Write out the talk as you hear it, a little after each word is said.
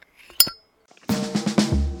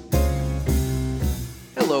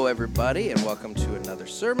Hello, everybody, and welcome to another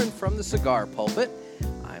sermon from the Cigar Pulpit.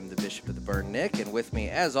 I'm the Bishop of the Burn, Nick, and with me,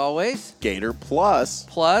 as always, Gator Plus.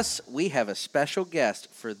 Plus, we have a special guest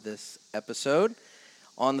for this episode.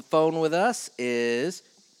 On the phone with us is,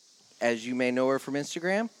 as you may know her from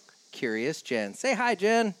Instagram, Curi0usJenn. Say hi,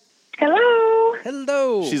 Jen. Hello.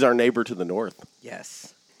 Hello. She's our neighbor to the north.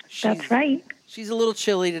 Yes. That's right. She's a little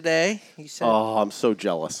chilly today. You said. Oh, I'm so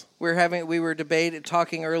jealous. We were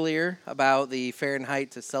talking earlier about the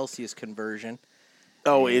Fahrenheit to Celsius conversion.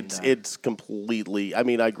 Oh, and, it's completely. I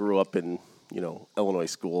mean, I grew up in Illinois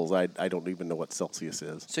schools. I don't even know what Celsius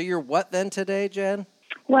is. So you're what then today, Jen?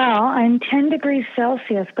 Well, I'm 10 degrees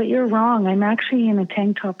Celsius, but you're wrong. I'm actually in a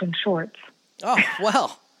tank top and shorts. Oh,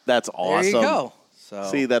 well. That's awesome. There you go. So.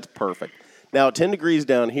 See, that's perfect. Now, 10 degrees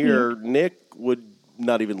down here, Nick would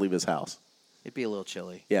not even leave his house. It'd be a little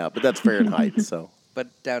chilly. Yeah, but that's Fahrenheit, so.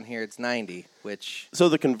 But down here it's 90, which... So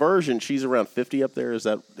the conversion, she's around 50 up there. Is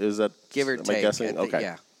that give or am take? I guessing? Okay.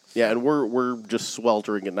 Yeah. Yeah, and we're just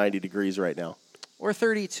sweltering at 90 degrees right now. Or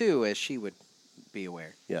 32, as she would be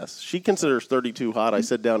aware. Yes. She considers 32 hot. I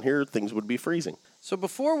said down here things would be freezing. So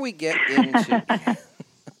before we get into...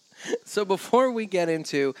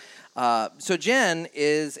 So Jen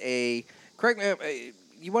is a... Correct me...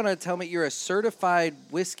 You want to tell me you're a certified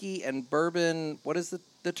whiskey and bourbon... What is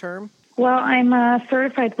the term? Well, I'm a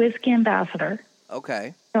certified whiskey ambassador.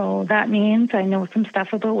 Okay. So that means I know some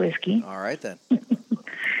stuff about whiskey. All right, then.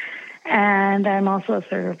 And I'm also a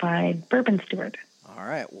certified bourbon steward. All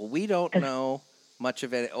right. Well, we don't know much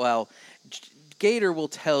of it. Well, Gator will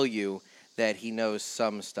tell you that he knows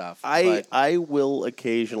some stuff. I will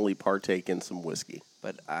occasionally partake in some whiskey.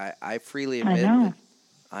 But I freely admit that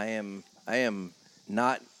I am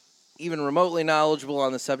not even remotely knowledgeable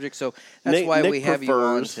on the subject, so that's why we have you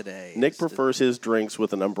on today. Nick prefers his drinks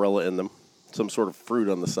with an umbrella in them, some sort of fruit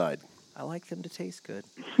on the side. I like them to taste good.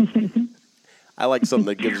 I like something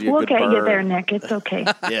that gives you a good burn. We'll get you there, Nick. It's okay.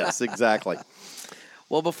 Yes, exactly.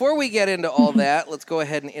 Well, before we get into all that, let's go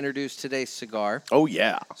ahead and introduce today's cigar. Oh,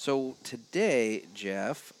 yeah. So today,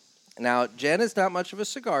 Jeff... Now, Jen is not much of a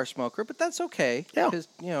cigar smoker, but that's okay. Yeah. Because,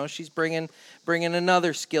 she's bringing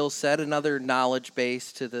another skill set, another knowledge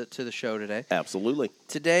base to the show today. Absolutely.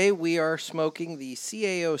 Today, we are smoking the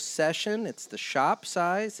CAO Session. It's the shop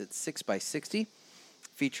size. It's 6x60.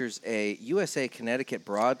 Features a USA Connecticut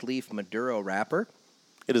broadleaf Maduro wrapper.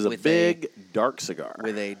 It is a big, dark cigar.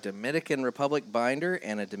 With a Dominican Republic binder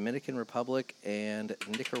and a Dominican Republic and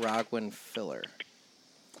Nicaraguan filler.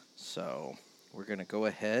 So, we're going to go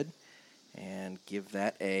ahead and give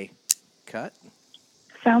that a cut.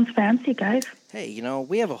 Sounds fancy, guys. Hey,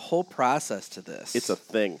 we have a whole process to this. It's a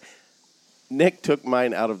thing. Nick took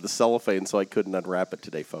mine out of the cellophane so I couldn't unwrap it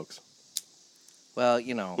today, folks. Well,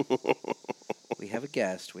 we have a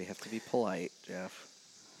guest. We have to be polite, Jeff.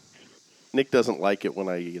 Nick doesn't like it when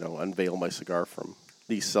I, unveil my cigar from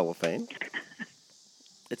the cellophane.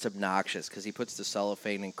 It's obnoxious because he puts the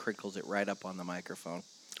cellophane and crinkles it right up on the microphone.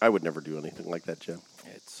 I would never do anything like that, Jen.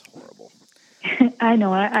 It's horrible. I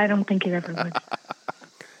know. I don't think you ever would.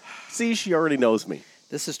 See, she already knows me.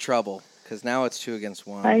 This is trouble because now it's 2 against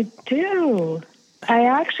 1. I do. I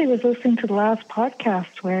actually was listening to the last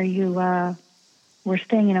podcast where you were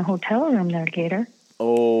staying in a hotel room there, Gator.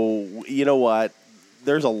 Oh, you know what?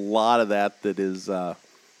 There's a lot of that is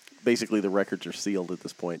basically the records are sealed at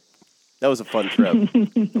this point. That was a fun trip.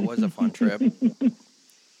 It was a fun trip.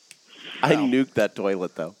 I nuked that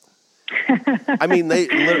toilet, though. I mean, they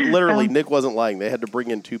literally, Nick wasn't lying. They had to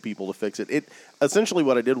bring in 2 people to fix it. Essentially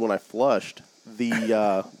what I did when I flushed,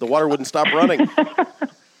 the water wouldn't stop running.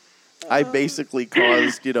 I basically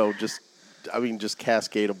caused, just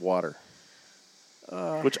cascade of water,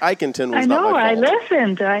 which I contend was not my fault. I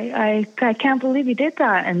listened. I can't believe you did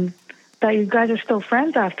that, and that you guys are still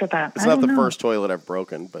friends after that. It's not the first toilet I've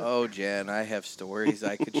broken, but oh, Jen, I have stories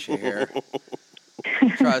I could share.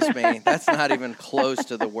 Trust me, that's not even close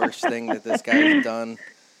to the worst thing that this guy's done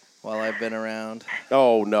while I've been around.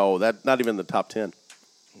 Oh, no, that's not even the top 10.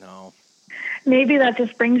 No. Maybe that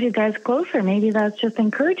just brings you guys closer. Maybe that's just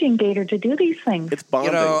encouraging Gator to do these things. It's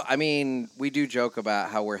bonding. We do joke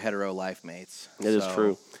about how we're hetero life mates. It is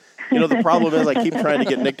true. The problem is I keep trying to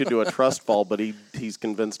get Nick to do a trust fall, but he's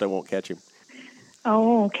convinced I won't catch him.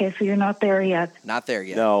 Oh, okay, so you're not there yet. Not there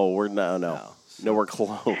yet. No, we're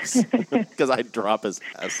close. Because I drop his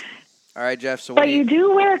ass. All right, Jeff. So, but you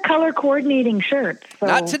do wear color coordinating shirts. So.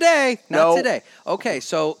 Not today. Not today. Okay,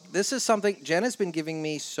 so this is something Jen has been giving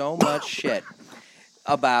me so much shit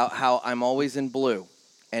about how I'm always in blue,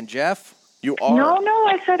 and Jeff, you are. No,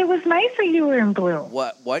 I said it was nice that you were in blue.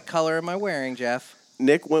 What color am I wearing, Jeff?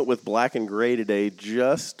 Nick went with black and gray today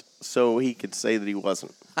just so he could say that he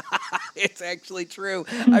wasn't. It's actually true.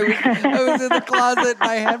 I was in the closet and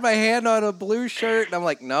I had my hand on a blue shirt and I'm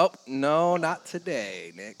like, nope, no, not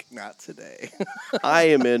today, Nick, not today. I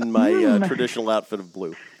am in my traditional outfit of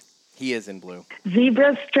blue. He is in blue.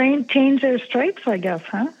 Zebras change their stripes, I guess,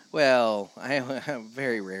 huh? Well, I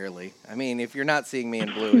very rarely. I mean, if you're not seeing me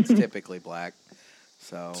in blue, it's typically black.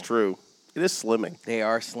 So It's true. It is slimming. They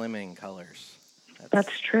are slimming colors.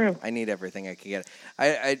 That's true. I need everything I can get.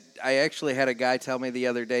 I actually had a guy tell me the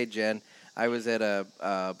other day, Jen, I was at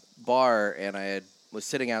a bar and was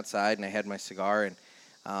sitting outside and I had my cigar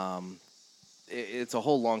and it's a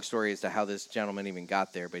whole long story as to how this gentleman even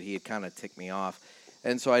got there, but he had kind of ticked me off.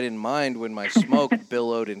 And so I didn't mind when my smoke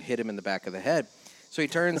billowed and hit him in the back of the head. So he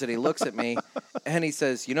turns and he looks at me and he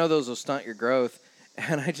says, you know, those will stunt your growth.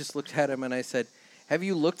 And I just looked at him and I said, have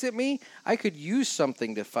you looked at me? I could use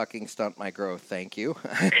something to fucking stunt my growth. Thank you.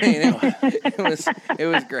 I mean, it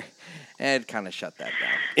was great. And kind of shut that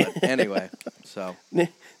down. But anyway, so.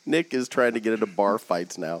 Nick is trying to get into bar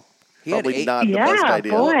fights now. He Probably had 8, not the best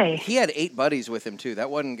idea. Boy. He had 8 buddies with him, too. That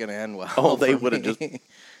wasn't going to end well. Oh, they for would have me. just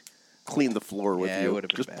cleaned the floor with Yeah, it you. would have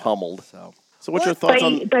been Just bad. pummeled. So what's your thoughts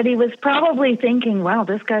on... But he was probably thinking, wow,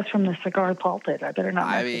 this guy's from the cigar pulpit. I better not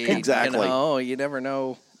mess with him. Exactly. You never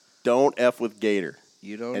know. Don't F with Gator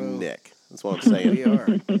You don't and know. Nick. That's what I'm saying. We are.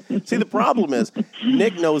 See, the problem is,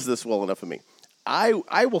 Nick knows this well enough of me.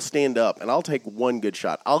 I will stand up, and I'll take one good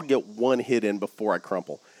shot. I'll get one hit in before I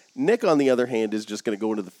crumple. Nick, on the other hand, is just going to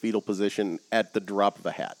go into the fetal position at the drop of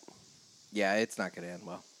a hat. Yeah, it's not going to end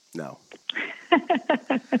well. No.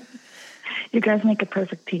 You guys make a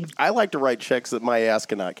perfect team. I like to write checks that my ass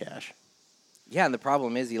cannot cash. Yeah, and the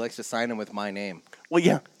problem is he likes to sign them with my name. Well,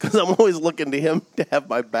 yeah, because I'm always looking to him to have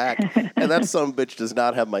my back, and that son of a bitch does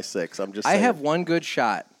not have my 6. I'm just saying. I have one good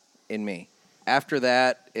shot in me. After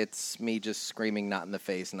that, it's me just screaming, not in the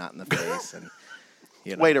face, not in the face. And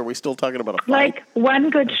you know. Wait, are we still talking about a fight? Like one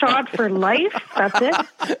good shot for life? That's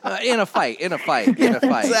it? In a fight.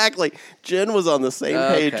 Exactly. Jen was on the same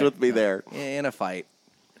page with me there. In a fight.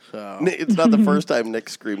 So. It's not the first time Nick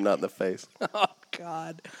screamed not in the face. Oh,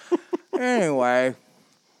 God. Anyway.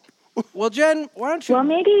 Well, Jen, why don't you... Well,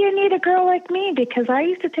 maybe you need a girl like me because I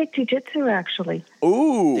used to take jiu-jitsu, actually.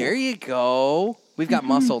 Ooh. There you go. We've got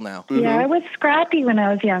muscle now. Mm-hmm. Yeah, I was scrappy when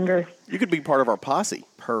I was younger. You could be part of our posse.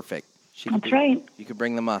 Perfect. That's right. You could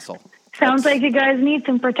bring the muscle. Sounds like you guys need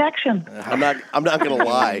some protection. I'm not going to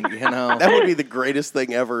lie. You know. That would be the greatest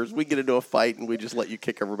thing ever is we get into a fight and we just let you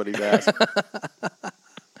kick everybody's ass.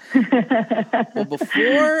 Well,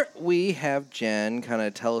 before we have Jen kind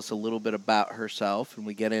of tell us a little bit about herself and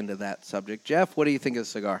we get into that subject, Jeff, what do you think of the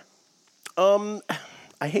cigar?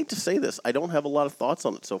 I hate to say this. I don't have a lot of thoughts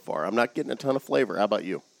on it so far. I'm not getting a ton of flavor. How about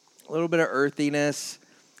you? A little bit of earthiness,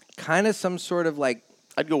 kind of some sort of like,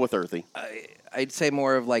 I'd go with earthy. I'd say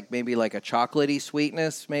more of like maybe like a chocolatey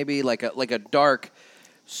sweetness, maybe like a dark,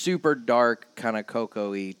 super dark kind of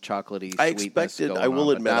cocoa-y, chocolatey sweetness. I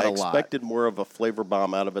will admit, I expected more of a flavor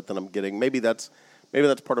bomb out of it than I'm getting. Maybe that's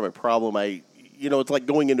part of my problem. It's like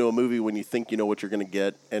going into a movie when you think you know what you're going to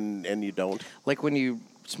get and you don't. Like when you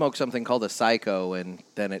smoke something called a Psycho and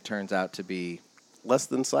then it turns out to be less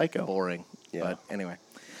than Psycho. Boring. Yeah. But anyway.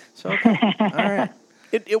 So, okay. All right.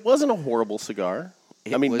 It wasn't a horrible cigar.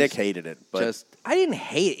 Nick hated it, but I didn't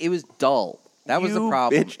hate it. It was dull. That was the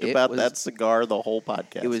problem. Bitched about that cigar the whole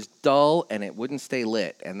podcast. It was dull and it wouldn't stay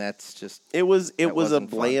lit, and that's just. It was a wasn't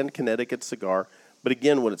bland fun. Connecticut cigar, but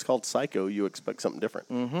again, when it's called Psycho, you expect something different.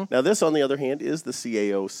 Mm-hmm. Now, this, on the other hand, is the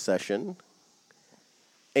CAO Session,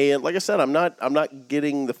 and like I said, I'm not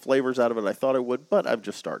getting the flavors out of it I thought I would, but I've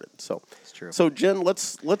just started. So it's true. So Jen,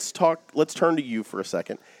 let's talk. Let's turn to you for a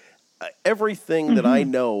second. Everything that I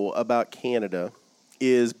know about Canada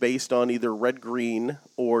is based on either Red Green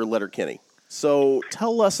or Letterkenny. So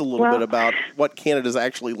tell us a little bit about what Canada's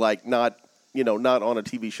actually like, not on a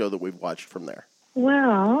TV show that we've watched from there.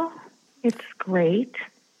 Well, it's great.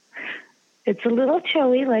 It's a little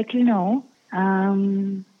chilly, like you know.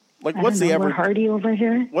 What's the average? We're hardy over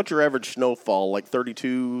here. What's your average snowfall? Like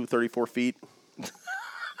 32, 34 feet?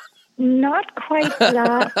 Not quite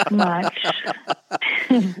that much.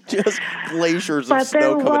 Just glaciers of snow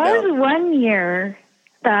coming down. But there was one year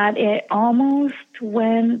that it almost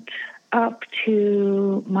went up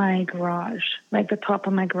to my garage, like the top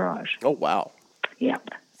of my garage. Oh, wow. Yep.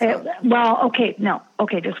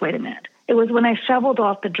 Just wait a minute. It was when I shoveled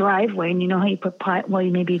off the driveway, and you know how you put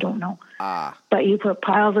maybe you don't know. But you put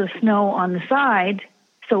piles of snow on the side,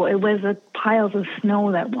 so it was piles of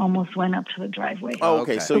snow that almost went up to the driveway. Oh,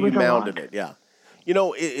 okay. So you mounded it, yeah.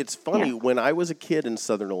 It's funny. Yeah. When I was a kid in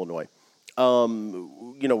Southern Illinois,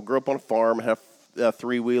 Grew up on a farm, had a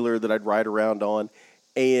three-wheeler that I'd ride around on.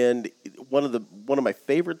 And one of my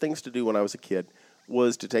favorite things to do when I was a kid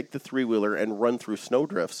was to take the three-wheeler and run through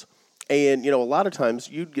snowdrifts. And, a lot of times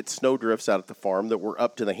you'd get snowdrifts out at the farm that were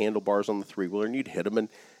up to the handlebars on the three-wheeler, and you'd hit them. And,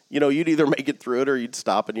 you'd either make it through it or you'd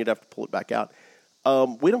stop and you'd have to pull it back out.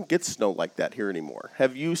 We don't get snow like that here anymore.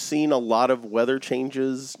 Have you seen a lot of weather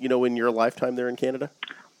changes, in your lifetime there in Canada?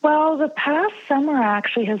 Well, the past summer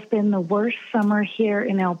actually has been the worst summer here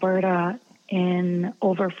in Alberta in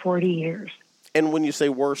over 40 years. And when you say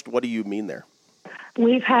worst, what do you mean there?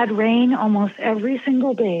 We've had rain almost every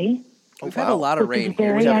single day. We've had a lot of rain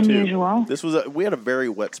here. Very unusual. We had a very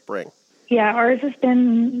wet spring. Yeah, ours has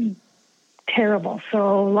been terrible.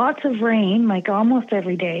 So lots of rain, like almost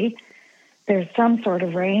every day. There's some sort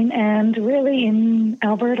of rain. And really in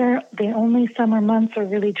Alberta, the only summer months are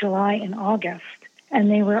really July and August. And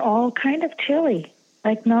they were all kind of chilly.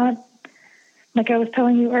 Like I was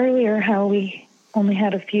telling you earlier how we only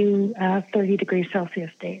had a few 30 degrees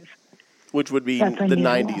Celsius days. Which would be the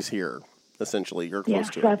 90s here, essentially. You're close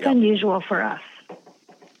to it. That's unusual for us.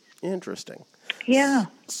 Interesting. Yeah.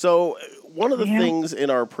 So one of the things in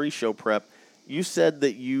our pre-show prep, you said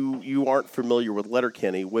that you aren't familiar with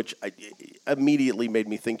Letterkenny, which immediately made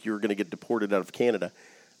me think you were going to get deported out of Canada.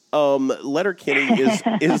 Letterkenny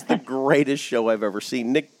is the greatest show I've ever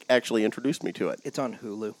seen. Nick actually introduced me to it. It's on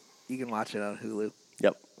Hulu. You can watch it on Hulu.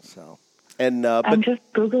 Yep. So, and I'm just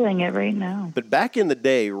Googling it right now. But back in the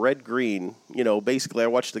day, Red Green, basically I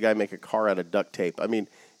watched the guy make a car out of duct tape. I mean,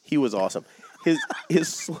 he was awesome.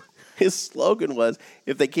 His slogan was,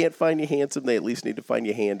 if they can't find you handsome, they at least need to find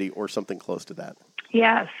you handy, or something close to that.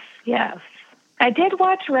 Yes. I did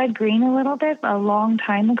watch Red Green a little bit a long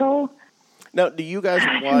time ago. Now, do you guys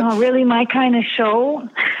watch... Not really my kind of show.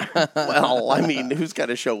 Well, I mean, whose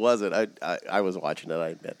kind of show was it? I was watching it, I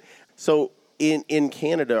admit. So, in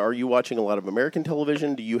Canada, are you watching a lot of American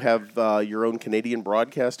television? Do you have your own Canadian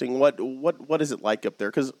broadcasting? What is it like up there?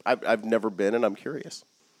 Because I've never been, and I'm curious.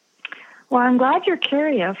 Well, I'm glad you're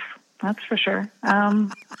curious. That's for sure.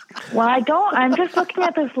 I'm just looking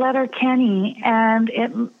at this Letterkenny, and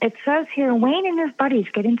it says here, Wayne and his buddies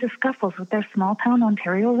get into scuffles with their small-town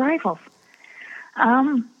Ontario rivals.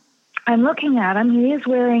 I'm looking at him. He is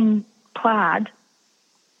wearing plaid.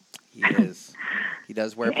 He is. He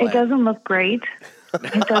does wear plaid. It doesn't look great. But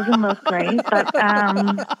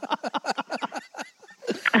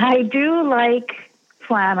I do like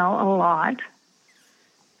flannel a lot.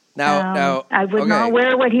 Now, I would not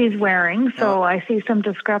wear what he's wearing, so I see some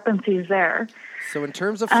discrepancies there. So in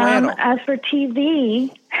terms of flannel. As for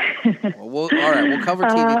TV... All right, we'll cover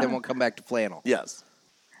TV, then we'll come back to flannel. Yes.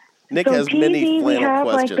 Nick has TV, many flannel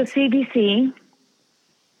questions. Like the CBC.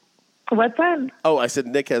 What's that? Oh, I said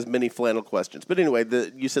Nick has many flannel questions. But anyway,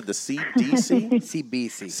 you said the CDC?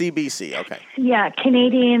 CBC. CBC, okay. Yeah,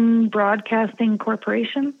 Canadian Broadcasting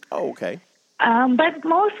Corporation. Oh, okay. But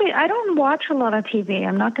mostly, I don't watch a lot of TV.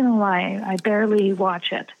 I'm not going to lie. I barely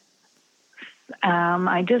watch it.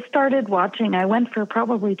 I just started watching. I went for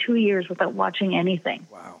probably 2 years without watching anything.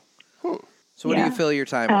 Wow. So what do you fill your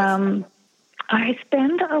time with? I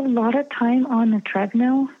spend a lot of time on the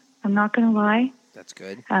treadmill. I'm not going to lie. That's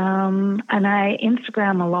good. And I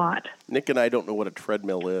Instagram a lot. Nick and I don't know what a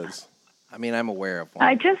treadmill is. I mean, I'm aware of one.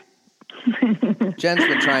 I just... Jen's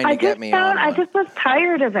been trying to get me on one. I just was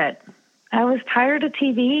tired of it. I was tired of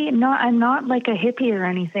TV. I'm not like a hippie or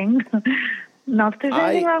anything. Not that there's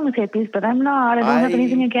anything wrong with hippies, but I'm not. I don't have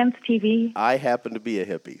anything against TV. I happen to be a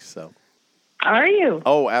hippie, so... Are you?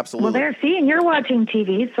 Oh, absolutely. Well, and you're watching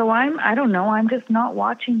TV, so I don't know, I'm just not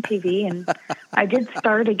watching TV, and I did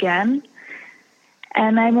start again,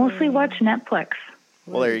 and I mostly watch Netflix.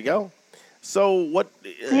 Well, there you go. So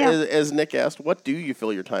as Nick asked, what do you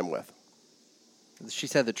fill your time with? She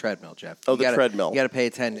said the treadmill, Jeff. Oh, the treadmill. You got to pay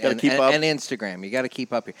attention. And Instagram. You got to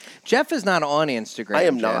keep up here. Jeff is not on Instagram. I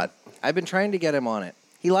am not. I've been trying to get him on it.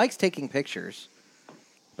 He likes taking pictures,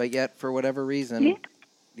 but yet, for whatever reason,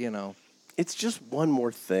 It's just one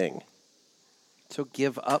more thing. So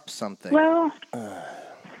give up something. Well,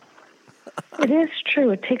 it is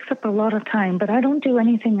true. It takes up a lot of time, but I don't do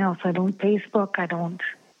anything else. I don't Facebook. I don't.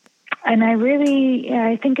 And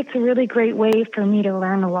I think it's a really great way for me to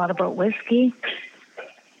learn a lot about whiskey.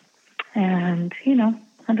 And,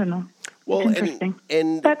 I don't know. Well, it's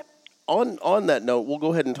interesting. But on that note, we'll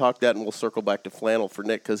go ahead and talk that, and we'll circle back to flannel for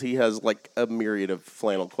Nick, because he has like a myriad of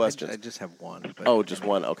flannel questions. I just have one. Just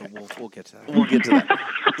one? Okay. We'll get to that. We'll get to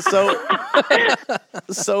that.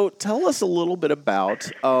 So tell us a little bit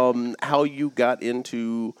about how you got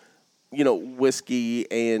into,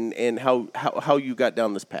 whiskey and how you got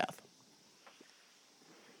down this path.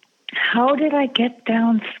 how did I get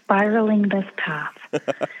down spiraling this path?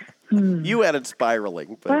 You added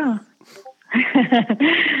spiraling, but Well,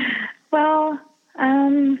 well,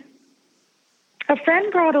 a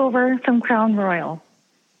friend brought over some Crown Royal,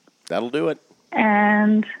 that'll do it.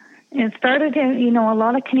 and it started. A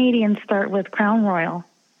lot of Canadians start with Crown Royal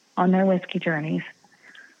on their whiskey journeys,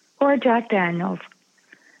 or Jack Daniels.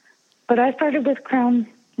 But I started with Crown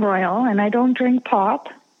Royal, and I don't drink pop,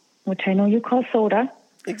 which I know you call soda.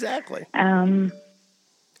 Exactly.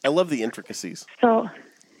 I love the intricacies. So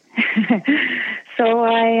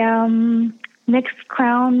I mixed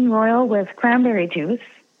Crown Royal with cranberry juice.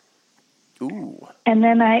 Ooh. And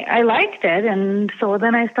then I liked it, and so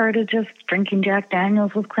then I started just drinking Jack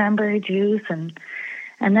Daniels with cranberry juice, and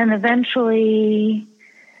then eventually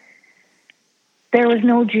there was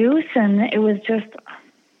no juice, and it was just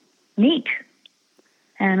neat.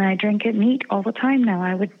 And I drink it neat all the time now.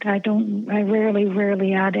 I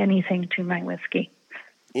rarely add anything to my whiskey.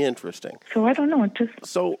 Interesting. So I don't know. It just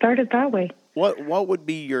started that way. What would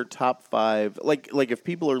be your top 5? Like if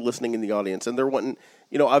people are listening in the audience and they're wanting,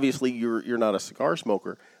 obviously you're not a cigar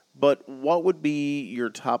smoker, but what would be your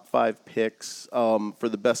top 5 picks for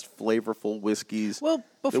the best flavorful whiskeys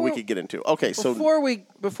that we could get into? Okay,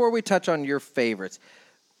 before we touch on your favorites,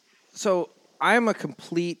 so I'm a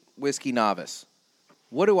complete whiskey novice.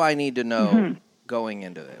 What do I need to know going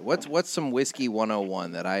into it? What's some whiskey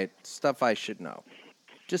 101 stuff I should know?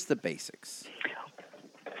 Just the basics.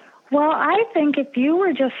 Well, I think if you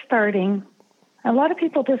were just starting, a lot of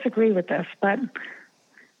people disagree with this, but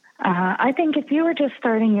I think if you were just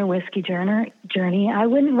starting your whiskey journey, I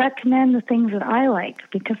wouldn't recommend the things that I like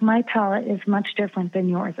because my palate is much different than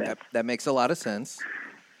yours is. That makes a lot of sense.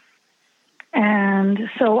 And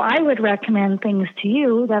so I would recommend things to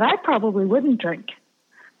you that I probably wouldn't drink,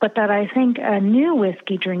 but that I think a new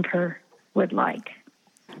whiskey drinker would like.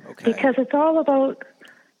 Okay. Because it's all about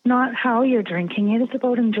not how you're drinking it, it's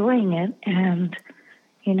about enjoying it and,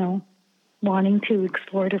 wanting to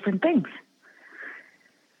explore different things.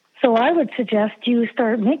 So I would suggest you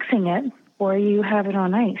start mixing it or you have it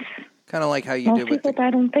on ice. Kind of like how you did with I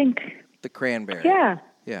don't think. The cranberry. Yeah.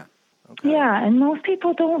 Yeah. Okay. Yeah, and most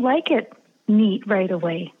people don't like it neat right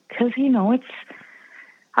away because,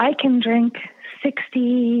 I can drink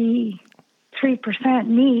 63%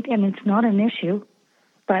 neat and it's not an issue,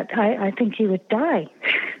 but I think you would die.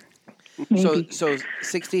 Maybe. So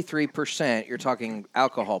 63%, you're talking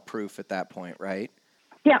alcohol proof at that point, right?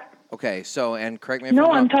 Yeah. Okay, and correct me if I'm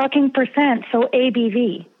wrong. I'm talking percent, so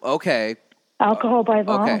ABV. Okay. Alcohol by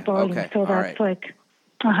volume. Okay. So that's like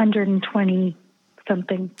 120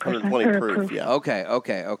 something percent. 120 proof, yeah. Okay. All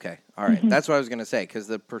right. That's what I was going to say, because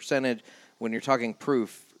the percentage, when you're talking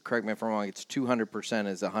proof, correct me if I'm wrong, it's 200%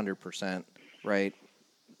 is 100%, right?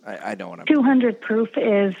 I don't want to. 200 proof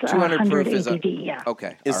is 200 proof is ABV, yeah.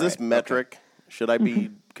 Okay. Is this metric? Okay. Should I be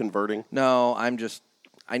converting? No, I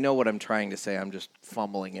know what I'm trying to say. I'm just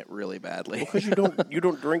fumbling it really badly. Because you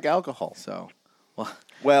don't drink alcohol. So,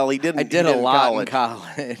 well, he didn't. I did a lot in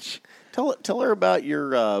college. Tell her about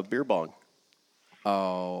your beer bong.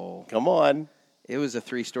 Oh, come on! It was a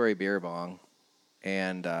 3-story beer bong,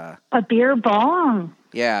 and a beer bong.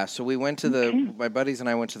 Yeah, so we went to my buddies and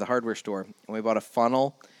I went to the hardware store, and we bought a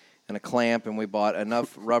funnel and a clamp, and we bought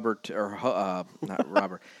enough rubber, not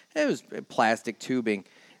rubber, it was plastic tubing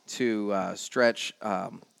to stretch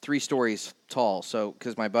 3 stories tall. So,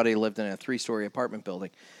 because my buddy lived in a 3-story apartment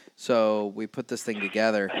building. So we put this thing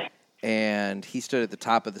together, and he stood at the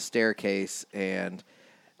top of the staircase, and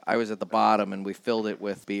I was at the bottom, and we filled it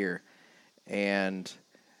with beer. And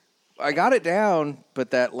I got it down,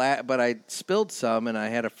 but I spilled some, and I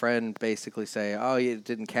had a friend basically say, "Oh, it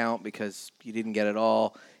didn't count because you didn't get it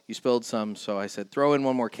all. You spilled some." So I said, "Throw in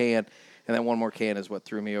one more can," and that one more can is what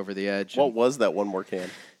threw me over the edge. What was that one more can?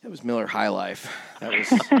 It was Miller High Life. That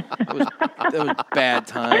was bad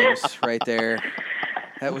times right there.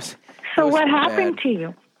 So what happened to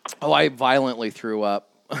you? Oh, I violently threw up.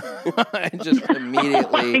 I just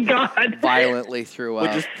immediately violently threw up.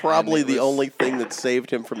 Which is probably the only thing that saved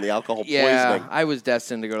him from the alcohol poisoning. Yeah, I was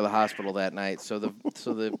destined to go to the hospital that night. So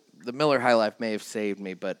the Miller High Life may have saved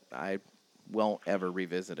me, but I won't ever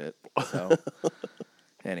revisit it. So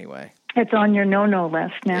anyway. It's on your no-no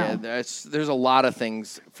list now. Yeah, there's a lot of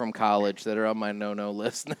things from college that are on my no-no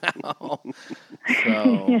list now.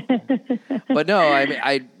 So, but no,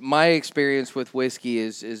 my experience with whiskey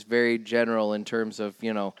is very general in terms of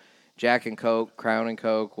Jack and Coke, Crown and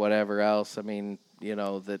Coke, whatever else. I mean,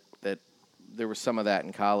 that there was some of that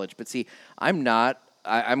in college. But see,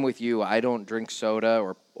 I'm with you. I don't drink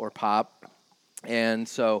soda or pop, and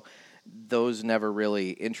so those never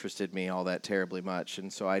really interested me all that terribly much,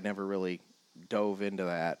 and so I never really dove into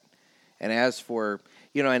that. And as for,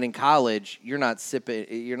 and in college, you're not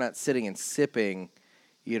sitting and sipping,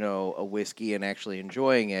 a whiskey and actually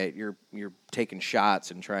enjoying it. You're taking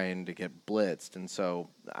shots and trying to get blitzed, and so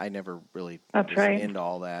I never really was into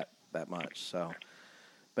all that much. So,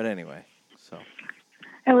 but anyway, so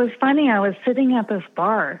it was funny. I was sitting at this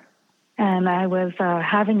bar, and I was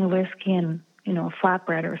having a whiskey and a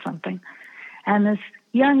flatbread or something, and this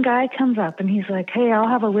young guy comes up and he's like, "Hey, I'll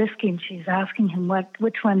have a whiskey," and she's asking him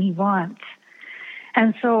which one he wants.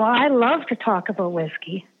 And so I love to talk about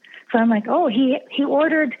whiskey. So I'm like, oh, he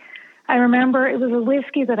ordered, I remember it was a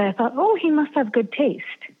whiskey that I thought, oh, he must have good taste.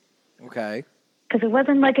 Okay. Because it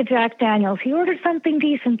wasn't like a Jack Daniels. He ordered something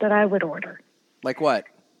decent that I would order. Like what?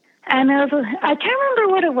 And I can't remember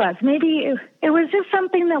what it was. Maybe it was just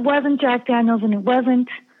something that wasn't Jack Daniels and it wasn't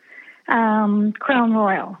Crown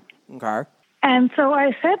Royal. Okay. And so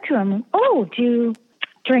I said to him, oh, do you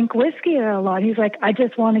drink whiskey a lot? He's like, I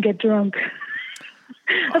just want to get drunk.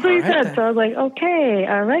 That's what he said. Then. So I was like, okay,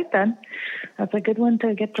 all right then. That's a good one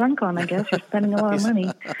to get drunk on, I guess. You're spending a lot of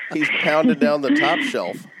money. He's pounded down the top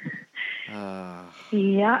shelf.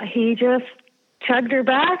 Yeah, he just chugged her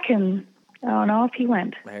back and off he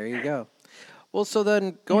went. There you go. Well, so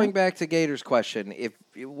then going back to Gator's question,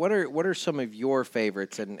 what are some of your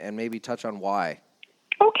favorites and maybe touch on why?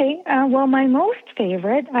 Okay. Well, my most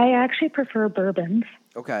favorite, I actually prefer bourbons.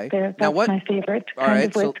 Okay. That's my favorite kind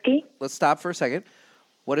of whiskey. So let's stop for a second.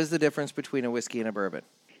 What is the difference between a whiskey and a bourbon?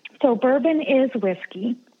 So bourbon is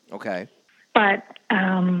whiskey. Okay. But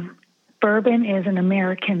bourbon is an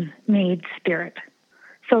American-made spirit.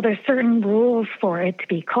 So there's certain rules for it to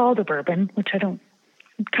be called a bourbon, which it's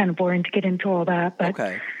kind of boring to get into all that. But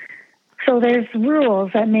okay. So there's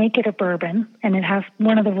rules that make it a bourbon, and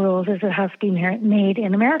one of the rules is it has to be made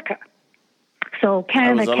in America. So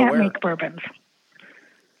Canada can't make bourbons.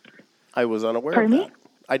 I was unaware Pardon of that. Me?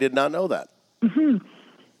 I did not know that. Mm-hmm.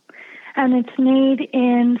 And it's made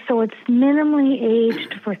so it's minimally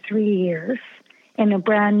aged for 3 years in a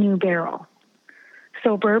brand new barrel.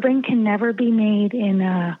 So bourbon can never be made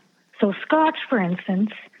so Scotch, for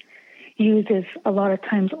instance, uses a lot of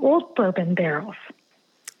times old bourbon barrels.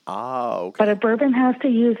 Ah, okay. But a bourbon has to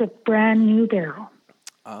use a brand new barrel.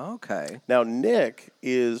 Okay. Now, Nick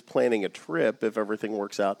is planning a trip, if everything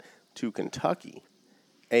works out, to Kentucky.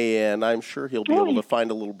 And I'm sure he'll be able to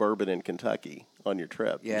find a little bourbon in Kentucky on your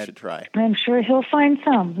trip. Yeah. You should try. I'm sure he'll find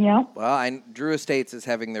some, yeah. Well, Drew Estates is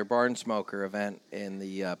having their Barn Smoker event in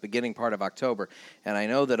the beginning part of October. And I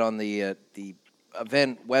know that on the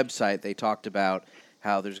event website, they talked about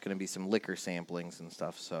how there's going to be some liquor samplings and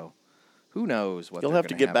stuff. So who knows what You'll have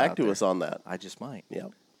to get back to us on that. I just might. Yeah.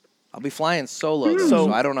 I'll be flying solo, though,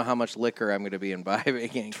 so I don't know how much liquor I'm going to be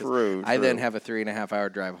imbibing. True. I then have a 3.5-hour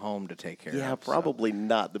drive home to take care of. Yeah, probably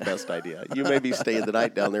not the best idea. You may be staying the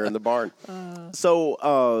night down there in the barn. So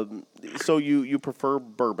you prefer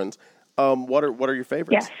bourbons. What are your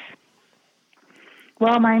favorites? Yes.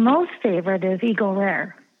 Well, my most favorite is Eagle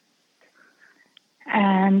Rare.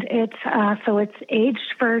 And it's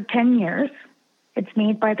aged for 10 years. It's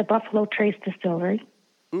made by the Buffalo Trace Distillery.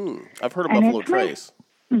 I've heard of Buffalo Trace.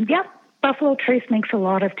 Yeah, Buffalo Trace makes a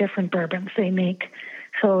lot of different bourbons. They make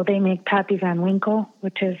Pappy Van Winkle,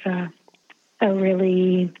 which is a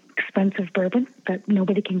really expensive bourbon that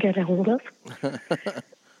nobody can get a hold of.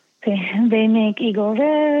 They make Eagle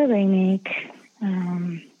Rare. They make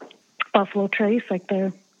Buffalo Trace.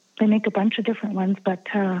 They make a bunch of different ones,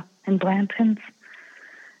 and Blanton's.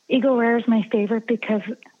 Eagle Rare is my favorite because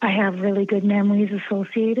I have really good memories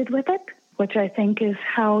associated with it, which I think is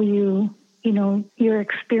how your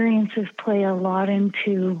experiences play a lot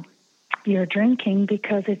into your drinking,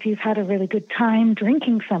 because if you've had a really good time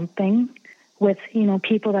drinking something with,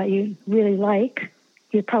 people that you really like,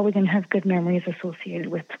 you're probably going to have good memories associated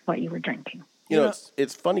with what you were drinking.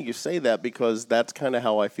 It's funny you say that, because that's kind of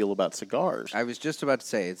how I feel about cigars. I was just about to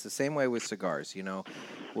say, it's the same way with cigars.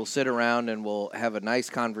 We'll sit around and we'll have a nice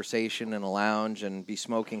conversation in a lounge and be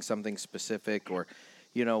smoking something specific or,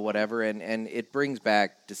 whatever. And it brings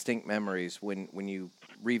back distinct memories when you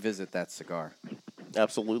revisit that cigar.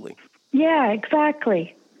 Absolutely. Yeah,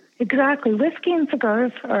 exactly. Exactly. Whiskey and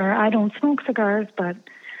cigars, I don't smoke cigars, but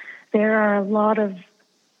there are a lot of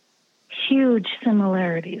huge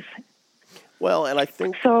similarities. Well, and I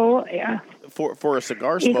think so. Yeah. For a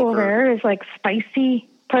cigar smoker, Eagle Rare is like spicy.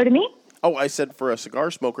 Pardon me? Oh, I said for a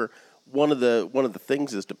cigar smoker, one of the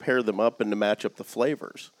things is to pair them up and to match up the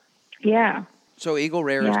flavors. Yeah. So Eagle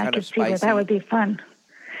Rare is kind of spicy. That would be fun.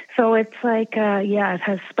 So it's like, it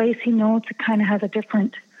has spicy notes. It kind of has a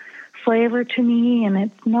different flavor to me, and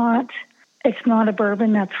it's not a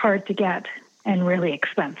bourbon that's hard to get and really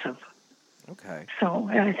expensive. Okay. So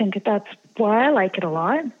I think that's why I like it a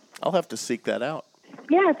lot. I'll have to seek that out.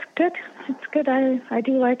 Yeah, it's good. It's good. I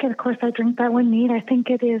do like it. Of course, I drink that one neat. I think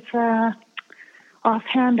it is,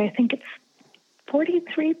 offhand, I think it's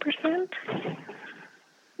 43%.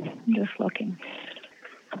 I'm just looking.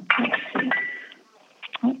 Let's see.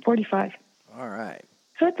 Oh, 45. All right.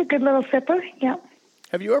 So it's a good little sipper, yeah.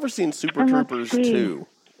 Have you ever seen Super And let's Troopers see. 2?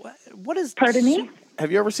 What is... Pardon me?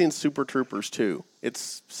 Have you ever seen Super Troopers 2?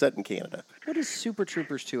 It's set in Canada. What does Super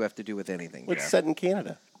Troopers 2 have to do with anything, It's Jeff? set in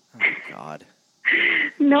Canada. Oh, God.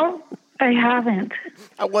 No, I haven't.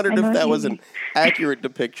 I wondered I know if that what was you an accurate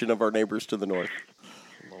depiction of our neighbors to the north.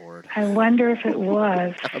 Lord. I wonder if it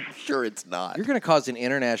was. I'm sure it's not. You're going to cause an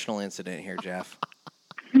international incident here, Jeff.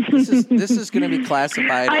 This is going to be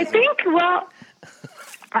classified I as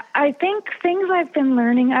think things I've been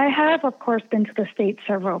learning, I have, of course, been to the States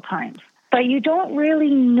several times, but you don't really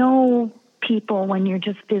know people when you're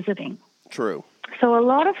just visiting. True. So a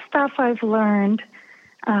lot of stuff I've learned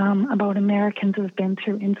about Americans has been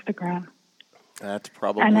through Instagram. That's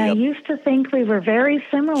probably And I used to think we were very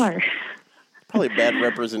similar. probably a bad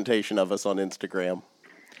representation of us on Instagram.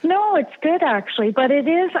 No, it's good, actually, but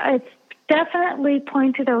it's definitely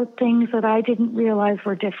pointed out things that I didn't realize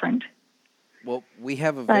were different. well, we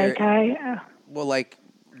have a very... Like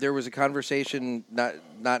there was a conversation, not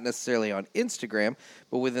necessarily on Instagram,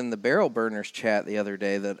 but within the Barrel Burners chat the other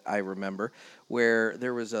day that I remember, where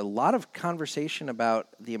there was a lot of conversation about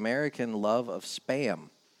the American love of Spam.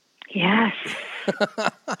 yes.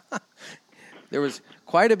 There was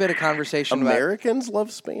quite a bit of conversation Americans love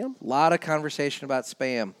Spam? A lot of conversation about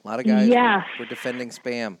Spam. A lot of guys were defending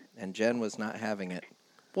Spam, and Jen was not having it.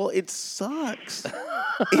 Well, it sucks.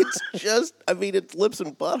 It's just, it's lips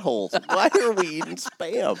and buttholes. Why are we eating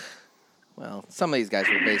Spam? Well, some of these guys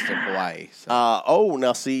were based in Hawaii. So.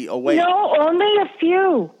 Wait. No, only a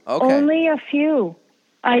few. Okay. Only a few.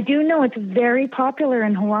 I do know it's very popular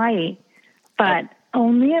in Hawaii, but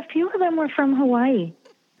only a few of them were from Hawaii.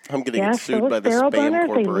 I'm going to get sued by the Barrel Spam Burners,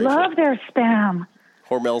 Corporation. They love their Spam.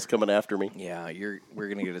 Hormel's coming after me. Yeah, we're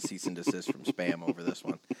going to get a cease and desist from Spam over this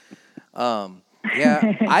one.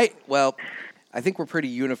 I think we're pretty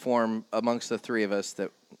uniform amongst the three of us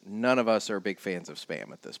that none of us are big fans of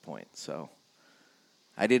Spam at this point. So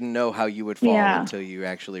I didn't know how you would fall until you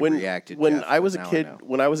actually reacted. When Jeff, I was but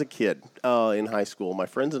a kid in high school, my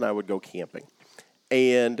friends and I would go camping,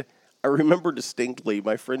 and I remember distinctly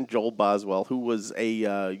my friend Joel Boswell, who was a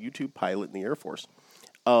YouTube pilot in the Air Force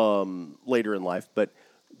later in life, but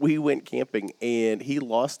we went camping, and he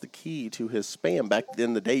lost the key to his Spam. Back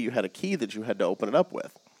in the day, you had a key that you had to open it up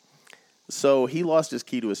with. So he lost his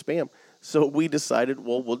key to his Spam. So we decided,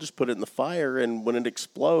 well, we'll just put it in the fire, and when it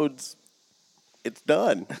explodes, it's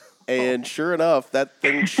done. And sure enough, that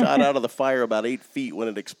thing shot out of the fire about 8 feet when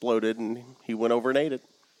it exploded, and he went over and ate it.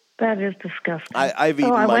 That is disgusting. I've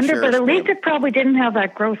eaten I my wonder, share but of at least Spam. it probably didn't have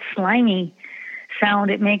that gross slimy sound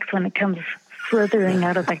it makes when it comes slithering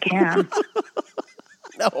out of the can.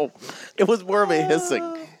 No, it was more of a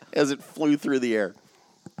hissing as it flew through the air.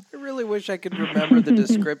 I really wish I could remember the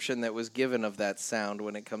description that was given of that sound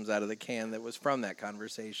when it comes out of the can that was from that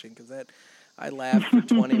conversation, because I laughed for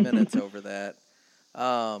 20 minutes over that.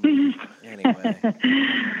 Anyway,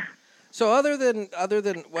 so other than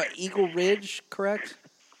what, Eagle Ridge, correct?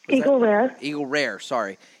 Eagle Rare. Eagle Rare,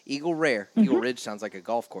 sorry. Eagle Rare. Mm-hmm. Eagle Ridge sounds like a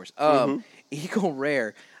golf course. Eagle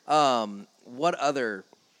Rare. What other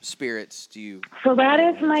spirits do you So that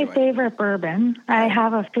is my enjoy? favorite bourbon. I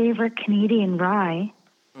have a favorite Canadian rye.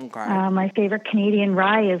 Okay. My favorite Canadian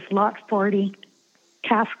rye is Lot 40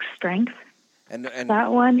 cask strength. And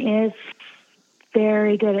That one is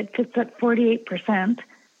very good. It sits at 48%.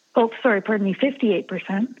 Oh, sorry, pardon me,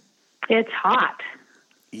 58%. It's hot.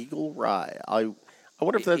 Eagle Rye. I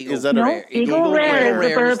wonder if that Eagle is that No, a Eagle Rare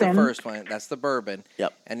is the is the bourbon. first one. That's the bourbon.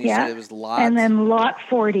 Yep. And you said it was Lot. And then Lot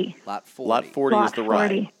 40. Lot 40. Lot 40 is Lot the rye.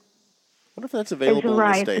 40 I wonder if that's is available the in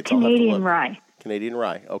rye. the It's a States. I'll have to Canadian look. rye. Canadian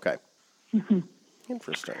rye. Okay.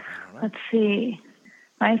 Interesting. Let's see.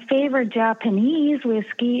 My favorite Japanese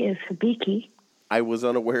whiskey is Hibiki. I was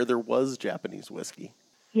unaware there was Japanese whiskey.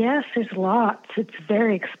 Yes, there's lots. It's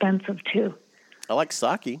very expensive, too. I like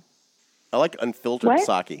sake. I like unfiltered What?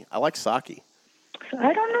 sake. I like sake. So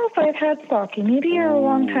I don't know if I've had sake. Maybe a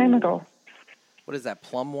long time ago. What is that,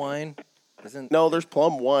 plum wine? No, there's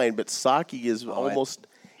plum wine, but sake is Oh, almost,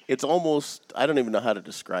 it's almost, I don't even know how to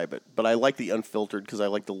describe it, but I like the unfiltered because I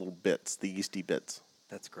like the little bits, the yeasty bits.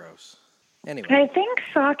 That's gross. Anyway. I think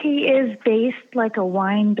sake is based like a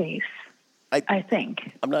wine base. I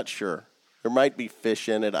think. I'm not sure. There might be fish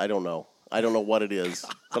in it. I don't know. I don't know what it is,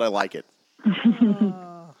 but I like it.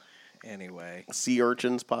 Anyway. Sea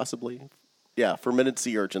urchins, possibly. Yeah, fermented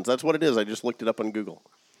sea urchins. That's what it is. I just looked it up on Google.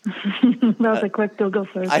 That was a quick Google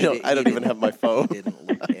search. I don't even have my phone. Didn't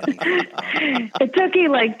look anything up. It took you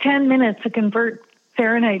like 10 minutes to convert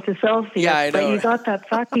Fahrenheit to Celsius. Yeah, I know. But you got that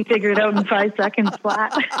sake figured out in 5 seconds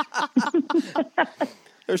flat.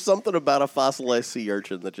 There's something about a fossilized sea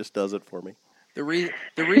urchin that just does it for me. The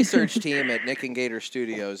research team at Nick and Gator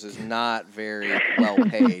Studios is not very well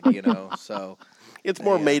paid, so. It's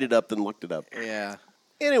more made it up than looked it up. Yeah.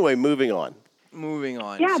 Anyway, moving on.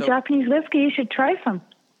 Yeah, So, Japanese whiskey, you should try some.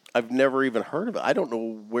 I've never even heard of it. I don't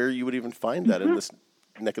know where you would even find that in this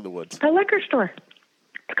neck of the woods. A liquor store.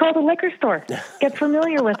 It's called a liquor store. Get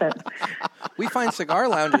familiar with it. we find cigar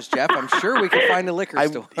lounges, Jeff. I'm sure we can find a liquor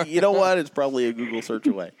store. You know what? It's probably a Google search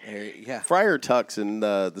away. Yeah. Friar Tuck's in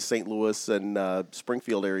the St. Louis and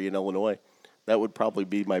Springfield area in Illinois. That would probably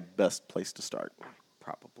be my best place to start.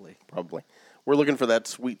 Probably. We're looking for that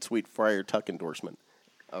sweet, sweet Friar Tuck endorsement.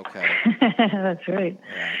 Okay. That's right.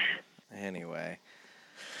 Yeah. Anyway.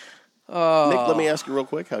 Nick, let me ask you real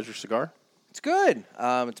quick. How's your cigar? It's good.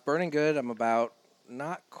 It's burning good. I'm about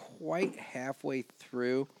not quite halfway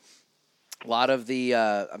through. A lot of the,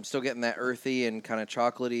 I'm still getting that earthy and kind of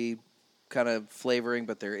chocolatey kind of flavoring,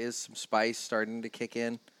 but there is some spice starting to kick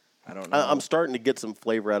in. I don't know. I'm starting to get some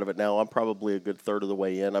flavor out of it now. I'm probably a good third of the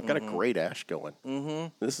way in. I've got a great ash going. Mm-hmm.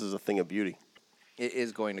 This is a thing of beauty. It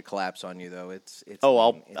is going to collapse on you, though.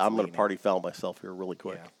 I'm going to party foul myself here really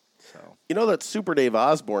quick. Yeah, so. You know that Super Dave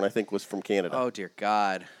Osborne, I think, was from Canada. Oh, dear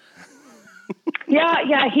God.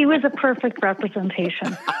 Yeah, he was a perfect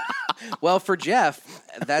representation. Well, for Jeff,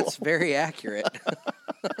 that's very accurate.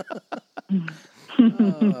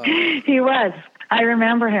 He was. I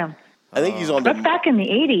remember him. I think he's on That's back in the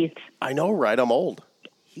 80s. I know, right? I'm old.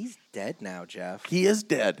 He's dead now, Jeff. He is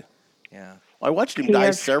dead. Yeah. I watched him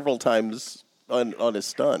die several times on his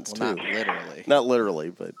stunts, Well, too. not literally. Not literally,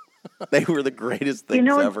 but they were the greatest things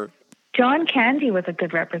ever. John Candy was a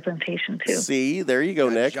good representation, too. See, there you go,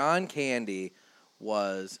 Nick. John Candy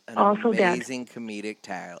was an also amazing comedic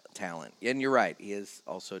talent. And you're right, he is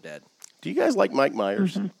also dead. Do you guys like Mike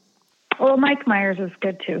Myers? Mm-hmm. Oh, Mike Myers is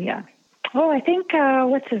good, too, yeah. Oh, I think,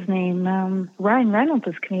 what's his name? Ryan Reynolds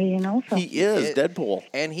is Canadian also. He is, Deadpool.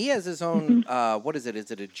 And he has his own, what is it?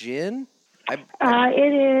 Is it a gin? It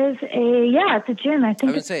is it's a gin. I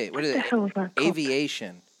think I would say, what is it?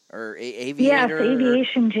 Aviation. Or Aviator? Yes,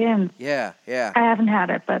 Aviation Gin. Yeah. I haven't had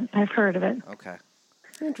it, but I've heard of it. Okay.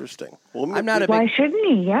 Interesting. Well, why shouldn't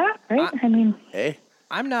he? Yeah, right? Hey.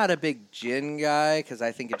 I'm not a big gin guy because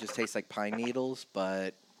I think it just tastes like pine needles,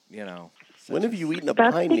 but, When have you eaten a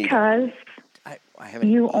That's pine needle? because I haven't.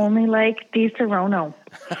 You only like Di Serono.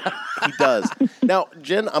 He does. Now,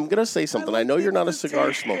 Jen, I'm going to say something. I know you're not a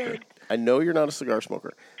cigar smoker.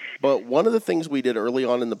 But one of the things we did early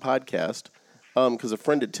on in the podcast, because a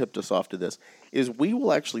friend had tipped us off to this, is we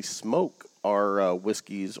will actually smoke our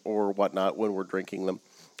whiskeys or whatnot when we're drinking them.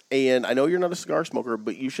 And I know you're not a cigar smoker,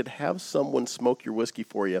 but you should have someone smoke your whiskey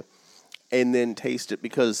for you and then taste it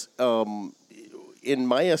because, in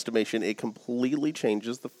my estimation, it completely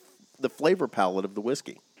changes the flavor palette of the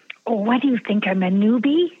whiskey. Oh, what do you think? I'm a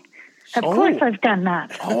newbie? Of course I've done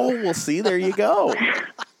that. Oh, well, see, there you go.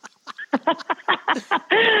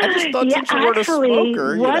 I just thought since you weren't a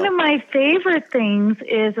smoker, one of my favorite things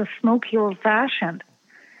is a smoky old-fashioned.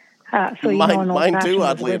 Mine too,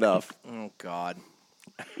 oddly enough. Oh, God.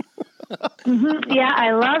 Yeah,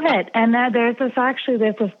 I love it. And there's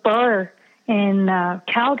this bar in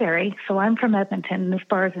Calgary. So I'm from Edmonton, and this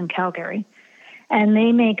bar is in Calgary. And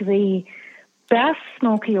they make the best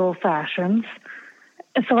smoky old-fashions.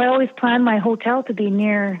 So I always plan my hotel to be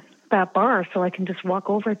near that bar so I can just walk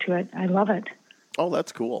over to it. I love it. Oh,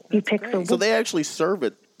 that's cool. So they actually serve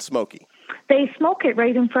it smoky. They smoke it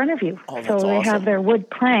right in front of you. Oh, that's so they awesome. have their wood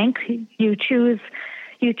plank. You choose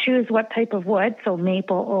what type of wood, so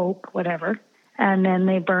maple, oak, whatever, and then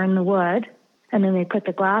they burn the wood, and then they put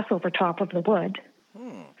the glass over top of the wood,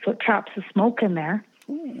 so it traps the smoke in there.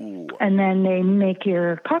 Ooh. And then they make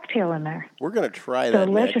your cocktail in there. We're going to try that.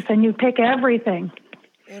 Delicious, Nick. and you pick everything.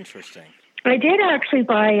 Interesting. I did actually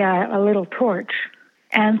buy a little torch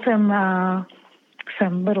and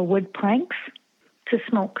some little wood planks to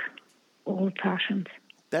smoke old fashions.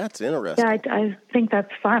 That's interesting. Yeah, I think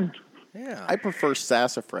that's fun. Yeah. I prefer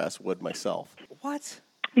sassafras wood myself. What?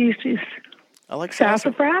 I like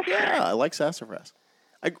sassafras? Yeah, I like sassafras.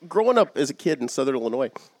 Growing up as a kid in Southern Illinois,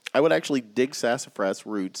 I would actually dig sassafras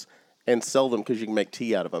roots and sell them because you can make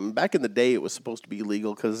tea out of them. Back in the day, it was supposed to be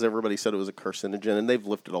illegal because everybody said it was a carcinogen, and they've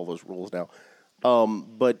lifted all those rules now.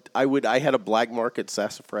 But I had a black market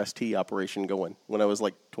sassafras tea operation going when I was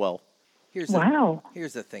like 12. Here's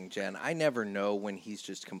the thing, Jen. I never know when he's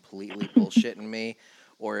just completely bullshitting me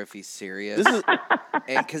or if he's serious.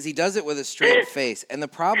 Because he does it with a straight face. And the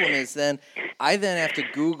problem is I have to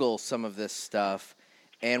Google some of this stuff.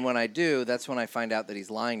 And when I do, that's when I find out that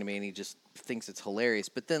he's lying to me and he just thinks it's hilarious.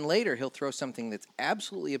 But then later he'll throw something that's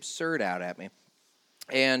absolutely absurd out at me.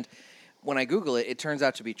 And when I Google it, it turns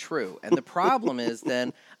out to be true. And the problem is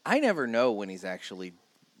I never know when he's actually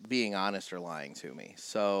being honest or lying to me.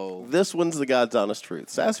 So this one's the God's honest truth.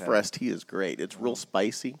 Sassafras tea is great. It's real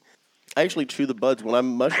spicy. I actually chew the buds. When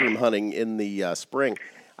I'm mushroom hunting in the spring,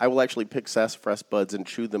 I will actually pick sassafras buds and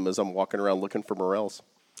chew them as I'm walking around looking for morels.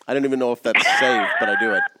 I don't even know if that's safe, but I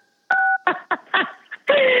do it.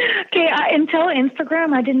 Okay, until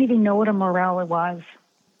Instagram, I didn't even know what a morel was.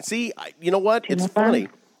 See, you know what? It's funny.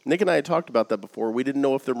 Nick and I had talked about that before. We didn't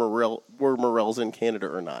know if there were morels in Canada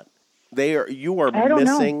or not. You are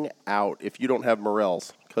missing out if you don't have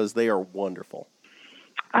morels because they are wonderful.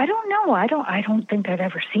 I don't know. I don't think I've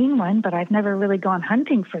ever seen one, but I've never really gone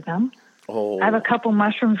hunting for them. Oh. I have a couple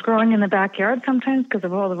mushrooms growing in the backyard sometimes because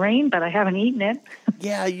of all the rain, but I haven't eaten it.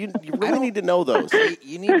 Yeah, you really need to know those.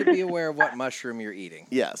 You need to be aware of what mushroom you're eating.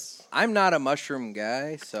 Yes. I'm not a mushroom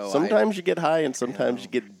guy, so sometimes you get high and sometimes you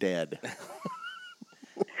get dead.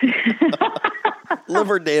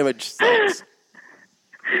 Liver damage sucks.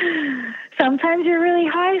 Sometimes you're really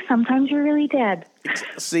high, sometimes you're really dead.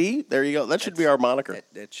 See? There you go. That should be our moniker.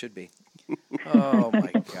 It should be. Oh,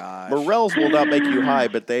 my gosh. Morels will not make you high,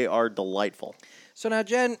 but they are delightful. So now,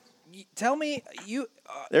 Jen, tell me,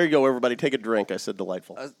 there you go, everybody. Take a drink. I said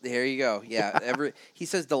delightful. There you go. Yeah. He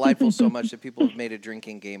says delightful so much that people have made a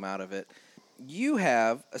drinking game out of it. You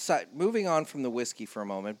have, moving on from the whiskey for a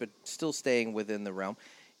moment, but still staying within the realm,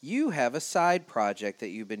 you have a side project that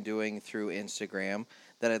you've been doing through Instagram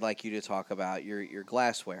that I'd like you to talk about, your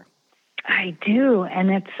glassware. I do,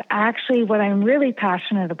 and it's actually what I'm really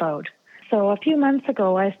passionate about. So a few months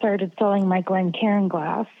ago, I started selling my Glencairn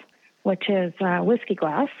glass, which is whiskey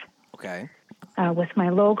glass. Okay. With my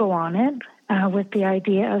logo on it, with the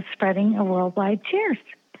idea of spreading a worldwide cheers.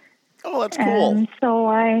 Oh, that's cool. And so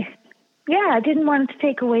I didn't want it to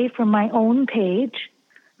take away from my own page,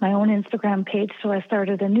 my own Instagram page, so I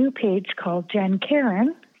started a new page called Jen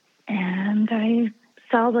Karen, and I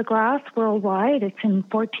sell the glass worldwide. It's in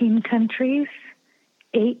 14 countries,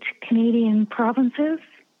 8 Canadian provinces,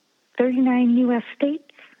 39 U.S. states,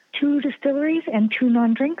 2 distilleries, and 2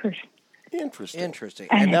 non-drinkers. Interesting.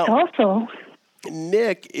 And it's also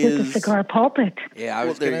Nick with the cigar pulpit. Yeah, I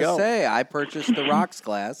was going to say, I purchased the rocks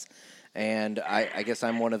glass, and I guess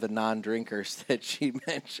I'm one of the non-drinkers that she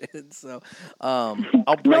mentioned. So,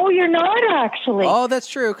 no, you're not actually. Oh, that's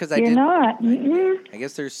true because you're not. I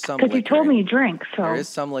guess there's some. Because you told me you drink. So there is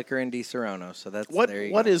some liquor in Di Serono. So that's there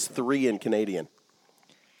you What go. is 3 in Canadian?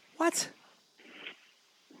 What?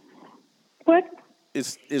 What?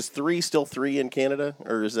 Is 3 still 3 in Canada,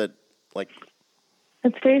 or is that like?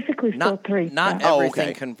 It's basically still 3. Not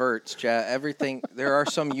everything converts, Jeff. Everything. There are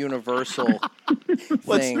some universal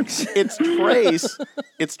things.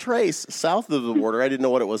 It's trace south of the border. I didn't know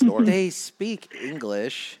what it was north. They speak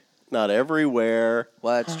English. Not everywhere.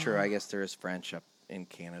 Well, that's true. I guess there is French up in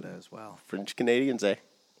Canada as well. French Canadians, eh?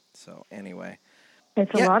 So anyway,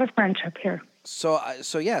 it's a lot of French up here. So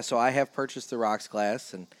I have purchased the rocks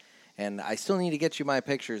glass, and I still need to get you my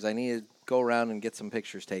pictures. I need to go around and get some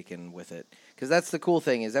pictures taken with it. Because that's the cool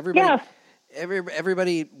thing is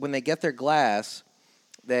everybody when they get their glass,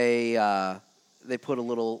 they put a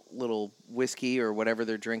little whiskey or whatever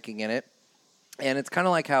they're drinking in it, and it's kind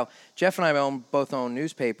of like how Jeff and I both own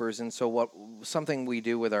newspapers, and so something we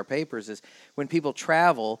do with our papers is when people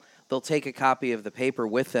travel, they'll take a copy of the paper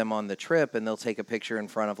with them on the trip, and they'll take a picture in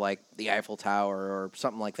front of like the Eiffel Tower or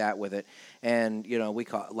something like that with it, and we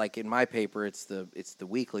call like in my paper it's the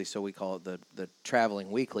weekly, so we call it the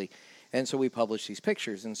traveling weekly. And so we publish these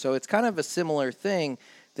pictures. And so it's kind of a similar thing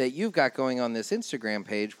that you've got going on this Instagram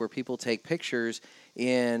page where people take pictures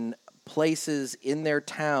in places in their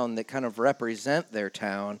town that kind of represent their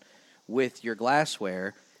town with your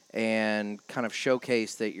glassware and kind of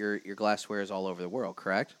showcase that your glassware is all over the world,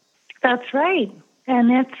 correct? That's right.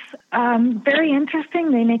 And it's very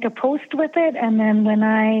interesting. They make a post with it. And then when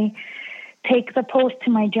I take the post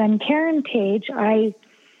to my Jen Karen page, I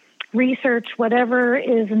research whatever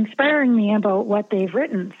is inspiring me about what they've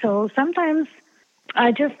written. So sometimes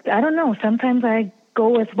I don't know, sometimes I go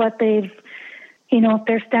with what they've, if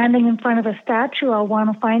they're standing in front of a statue,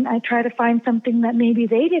 I try to find something that maybe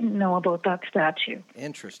they didn't know about that statue.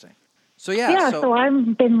 Interesting. So so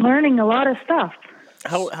I've been learning a lot of stuff.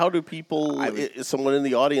 How do people, if someone in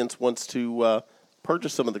the audience wants to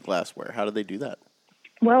purchase some of the glassware, how do they do that?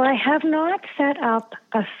 Well, I have not set up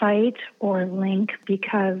a site or link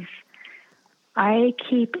because I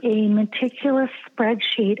keep a meticulous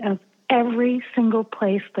spreadsheet of every single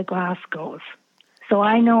place the glass goes. So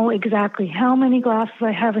I know exactly how many glasses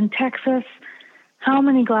I have in Texas, how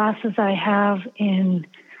many glasses I have in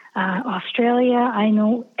Australia. I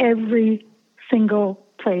know every single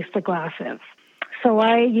place the glass is. So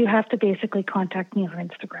you have to basically contact me on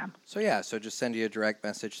Instagram. So just send you a direct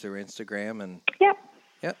message through Instagram and... Yep.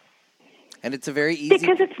 And it's a very easy...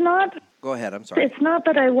 Because it's not... Go ahead, I'm sorry. It's not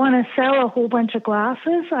that I want to sell a whole bunch of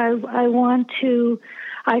glasses. I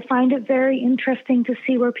find it very interesting to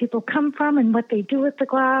see where people come from and what they do with the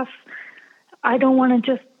glass. I don't want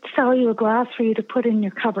to just sell you a glass for you to put in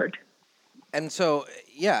your cupboard. And so,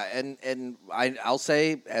 and I'll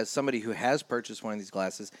say, as somebody who has purchased one of these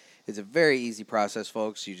glasses, it's a very easy process,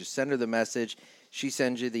 folks. You just send her the message. She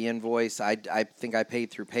sends you the invoice. I think I paid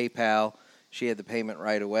through PayPal. She had the payment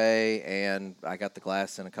right away, and I got the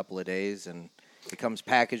glass in a couple of days, and it comes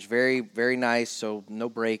packaged very, very nice, so no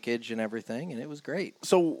breakage and everything, and it was great.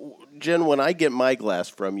 So, Jen, when I get my glass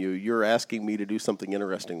from you, you're asking me to do something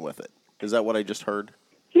interesting with it. Is that what I just heard?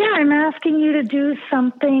 Yeah, I'm asking you to do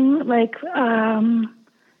something like,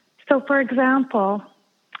 so for example,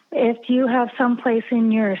 if you have someplace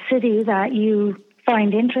in your city that you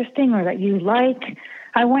find interesting or that you like,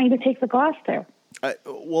 I want you to take the glass there. And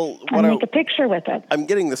make a picture with it. I'm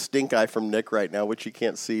getting the stink eye from Nick right now, which you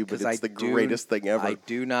can't see, but it's the greatest thing ever. I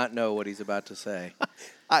do not know what he's about to say.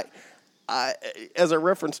 As I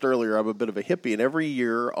referenced earlier, I'm a bit of a hippie, and every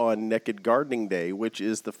year on Naked Gardening Day, which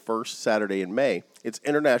is the first Saturday in May, it's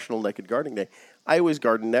International Naked Gardening Day, I always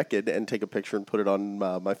garden naked and take a picture and put it on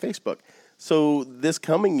my Facebook. So this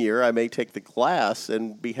coming year, I may take the glass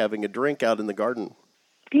and be having a drink out in the garden.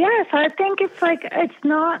 Yes, I think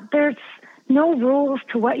there's no rules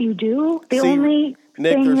to what you do. The only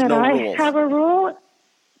thing that I have a rule,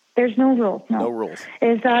 there's no rules. No rules.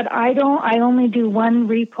 Is that I only do one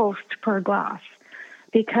repost per glass.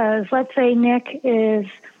 Because let's say Nick is,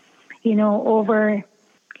 over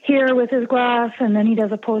here with his glass, and then he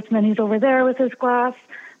does a post, and then he's over there with his glass.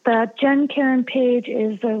 The Jen Karen page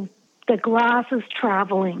is the glass is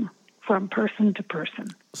traveling from person to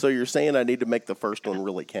person. So you're saying I need to make the first one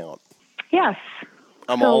really count? Yes.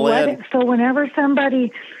 I'm all in. So whenever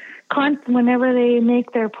they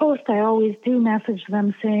make their post, I always do message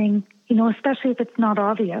them saying, especially if it's not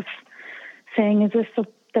obvious, saying, is this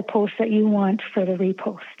the post that you want for the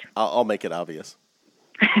repost? I'll make it obvious.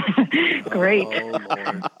 Great. Oh,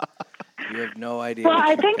 Lord. You have no idea. Well,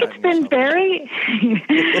 I think it's been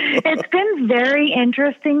very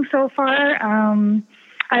interesting so far.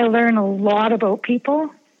 I learn a lot about people,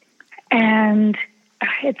 and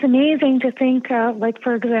it's amazing to think,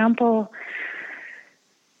 for example,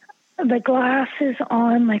 the glass is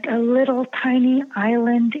on like a little tiny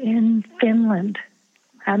island in Finland.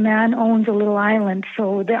 A man owns a little island,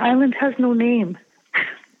 so the island has no name.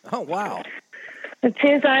 Oh, wow. It's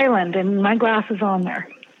his island, and my glass is on there.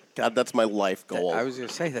 God, that's my life goal. I was going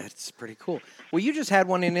to say, that's pretty cool. Well, you just had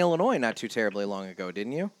one in Illinois not too terribly long ago,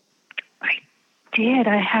 didn't you? I did.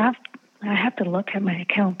 I have to look at my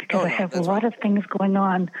account because I have a lot of things going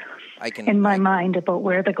on in my mind about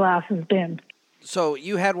where the glass has been. So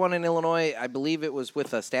you had one in Illinois. I believe it was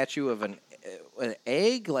with a statue of an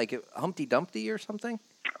egg, like Humpty Dumpty or something?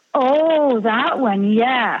 Oh, that one,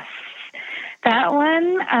 yes. That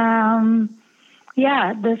one,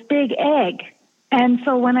 this big egg. And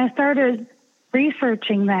so when I started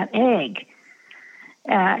researching that egg,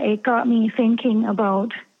 it got me thinking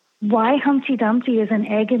about why Humpty Dumpty is an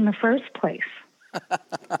egg in the first place.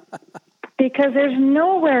 Because there's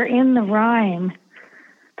nowhere in the rhyme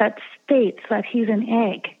that states that he's an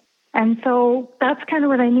egg. And so that's kind of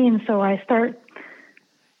what I mean. So I start,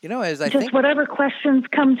 whatever questions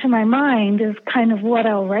come to my mind is kind of what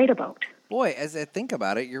I'll write about. Boy, as I think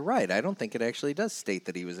about it, you're right. I don't think it actually does state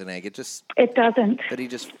that he was an egg. It doesn't. That he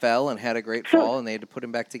just fell and had a great fall, and they had to put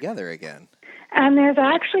him back together again. And there's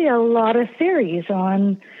actually a lot of theories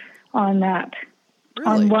on that,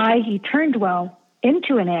 on why he turned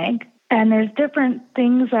into an egg. And there's different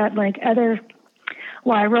things that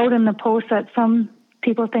I wrote in the post that some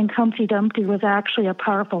people think Humpty Dumpty was actually a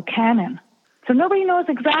powerful cannon. So nobody knows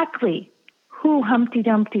exactly who Humpty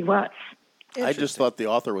Dumpty was. I just thought the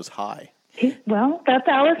author was high. That's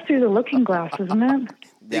Alice Through the Looking Glass, isn't it?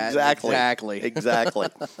 Exactly.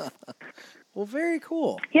 Well, very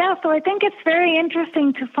cool. Yeah, so I think it's very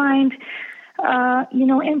interesting to find,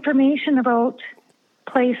 information about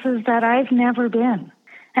places that I've never been.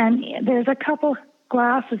 And there's a couple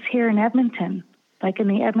glasses here in Edmonton, like in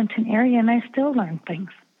the Edmonton area, and I still learn things.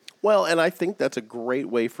 Well, and I think that's a great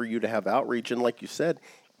way for you to have outreach. And like you said,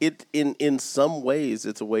 in some ways,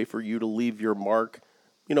 it's a way for you to leave your mark,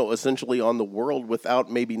 essentially on the world without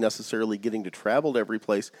maybe necessarily getting to travel to every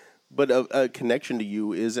place, but a connection to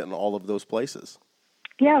you is in all of those places.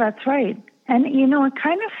 Yeah, that's right. And, it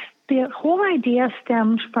kind of, the whole idea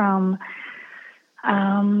stems from,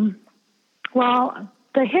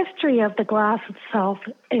 the history of the glass itself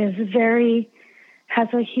has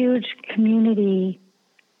a huge community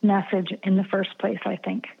message in the first place, I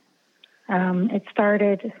think. It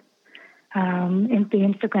started in the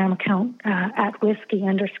Instagram account at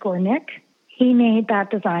 @whiskey_Nick. He made that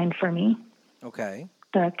design for me. Okay.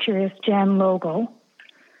 The Curi0usJenn logo.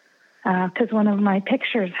 Because one of my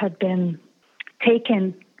pictures had been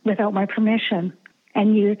taken without my permission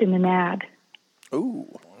and used in an ad. Ooh.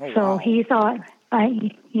 Oh, so wow. he thought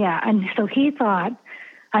he thought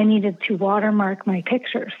I needed to watermark my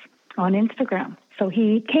pictures on Instagram. So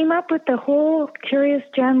he came up with the whole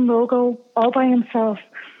Curi0usJenn logo all by himself.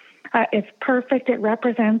 It's perfect. It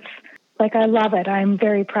represents, I love it. I'm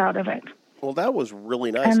very proud of it. Well, that was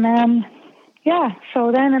really nice. And then,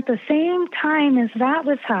 so then at the same time as that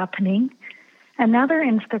was happening, another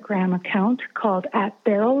Instagram account called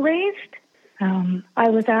 @BarrelRaised, I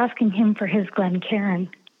was asking him for his Glencairn,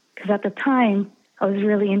 because at the time I was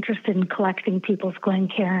really interested in collecting people's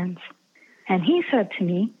Glencairns. And he said to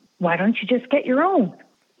me, why don't you just get your own?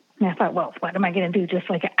 And I thought, well, what am I going to do? Just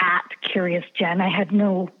like @Curi0usJenn. I had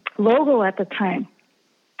no logo at the time.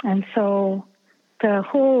 And so the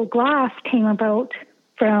whole glass came about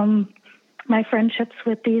from my friendships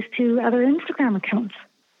with these two other Instagram accounts.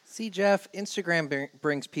 See, Jeff, Instagram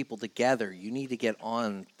brings people together. You need to get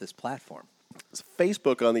on this platform.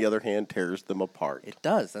 Facebook, on the other hand, tears them apart. It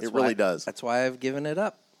does. It really does. That's why I've given it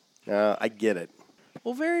up. I get it.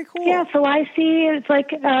 Well, very cool. Yeah, so I see it's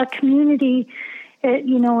like a community.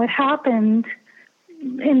 It happened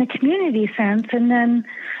in the community sense. And then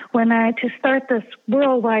to start this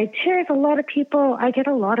worldwide cheers, I get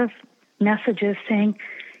a lot of messages saying,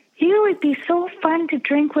 you would be so fun to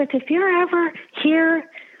drink with. If you're ever here,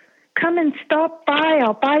 come and stop by.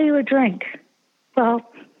 I'll buy you a drink. Well,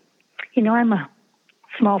 I'm a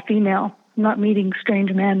small female. I'm not meeting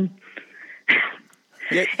strange men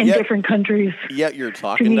in different countries. Yet you're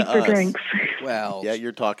talking to us. For drinks. Well, yeah,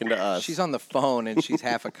 you're talking to us. She's on the phone and she's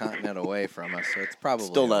half a continent away from us, so it's probably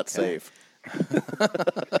still not okay. safe.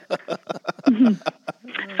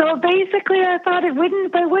 So basically, I thought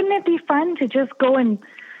wouldn't it be fun to just go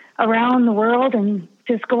around the world and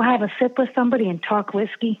just go have a sip with somebody and talk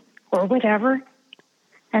whiskey or whatever?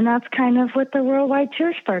 And that's kind of what the Worldwide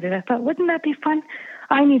Cheers started. I thought, wouldn't that be fun?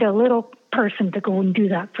 I need a little person to go and do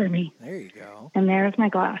that for me. There you go. And there's my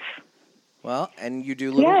glass. Well, and you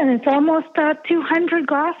do little... Yeah, and it's almost 200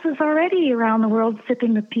 glasses already around the world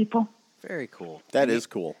sipping with people. Very cool. That is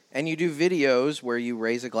cool. And you do videos where you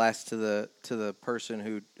raise a glass to the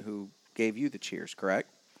person who gave you the cheers, correct?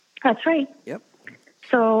 That's right. Yep.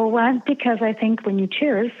 So because I think when you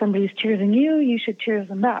cheers, somebody's cheersing you, you should cheers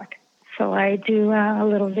them back. So I do a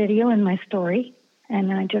little video in my story,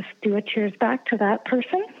 and I just do a cheers back to that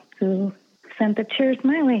person who sent the cheers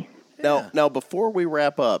my way. Yeah. Now, before we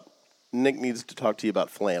wrap up, Nick needs to talk to you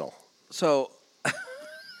about flannel. So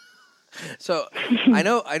I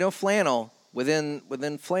know flannel.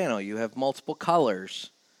 Within flannel, you have multiple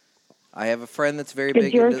colors. I have a friend that's very big.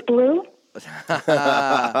 Is yours blue?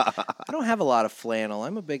 I don't have a lot of flannel.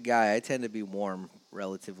 I'm a big guy. I tend to be warm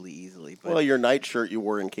relatively easily. But Well, your nightshirt you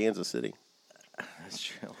wore in Kansas City. That's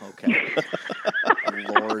true. Okay.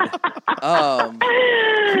 Lord. I'm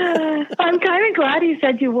kind of glad you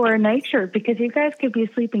said you wore a nightshirt because you guys could be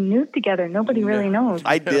sleeping nude together. Nobody really knows.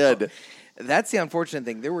 I did. That's the unfortunate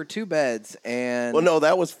thing. There were two beds, and Well, no,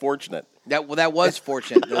 that was fortunate. that was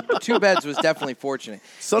fortunate. The two beds was definitely fortunate.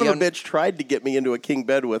 Son of a bitch tried to get me into a king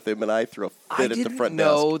bed with him, and I threw a fit at the front desk. I didn't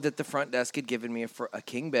know that the front desk had given me a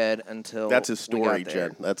king bed until That's his story, we got there.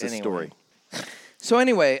 Jen. That's his story. So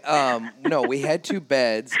anyway, no, we had two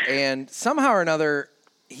beds, and somehow or another,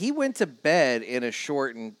 he went to bed in a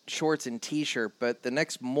shorts and t-shirt. But the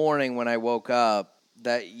next morning when I woke up,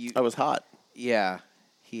 I was hot. Yeah,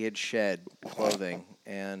 he had shed clothing,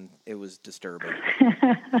 and it was disturbing.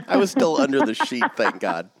 I was still under the sheet, thank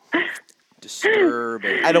God.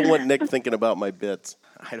 Disturbing. I don't want Nick thinking about my bits.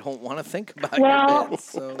 I don't want to think about your bits.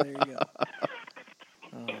 So there you go.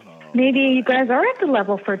 Maybe you guys are at the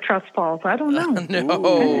level for trust falls. I don't know.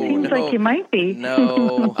 No. Seems like you might be.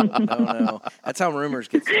 No. That's how rumors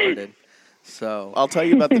get started. So I'll tell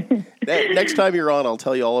you about next time you're on. I'll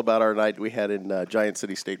tell you all about our night we had in Giant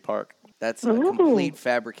City State Park. That's a complete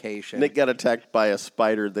fabrication. Nick got attacked by a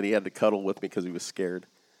spider that he had to cuddle with me because he was scared.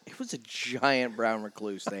 It was a giant brown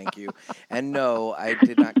recluse, thank you. And no, I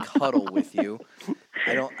did not cuddle with you.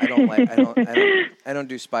 I don't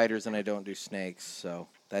do spiders and I don't do snakes, so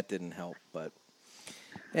that didn't help. But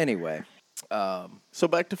anyway, so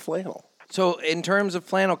back to flannel. So in terms of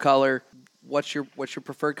flannel color, what's your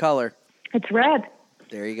preferred color? It's red.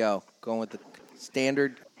 There you go. Going with the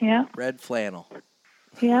standard red flannel.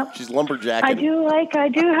 Yeah. She's lumberjacking. I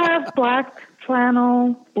do have black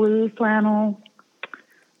flannel, blue flannel,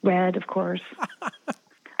 red, of course.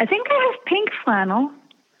 I think I have pink flannel.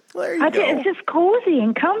 Well, there you go. It's just cozy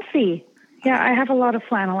and comfy. Yeah, I have a lot of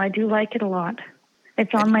flannel. I do like it a lot.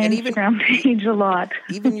 It's on my Instagram page a lot.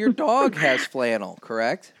 Even your dog has flannel,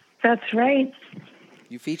 correct? That's right.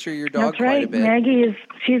 You feature your dog That's right. quite a bit. Maggie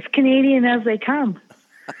she's Canadian as they come.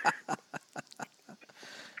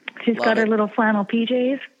 She's got her little flannel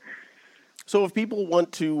PJs. So if people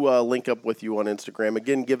want to link up with you on Instagram,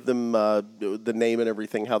 again, give them the name and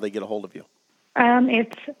everything, how they get a hold of you.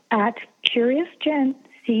 It's at Curi0usJenn,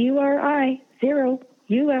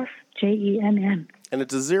 CURI0USJENN. And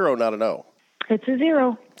it's a 0, not an O. It's a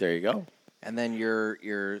 0. There you go. And then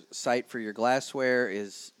your site for your glassware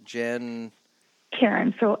is Jen...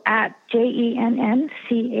 Karen, so at JENNCAIRN.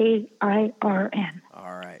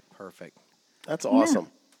 All right, perfect. That's awesome.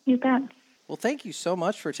 Yeah, you bet. Well, thank you so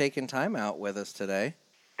much for taking time out with us today.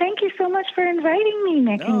 Thank you so much for inviting me,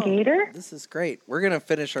 Nick and Gator. This is great. We're going to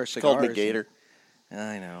finish our cigars. Called me Gator.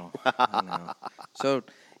 I know. So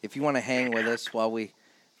if you want to hang with us while we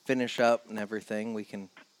finish up and everything, we can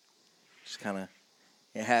just kind of...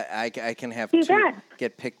 I can have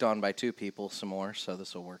get picked on by 2 people some more, so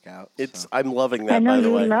this will work out. I'm loving that, by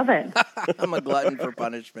the way. I know you love it. I'm a glutton for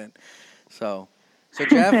punishment. So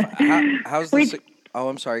Jeff, how's this? Oh,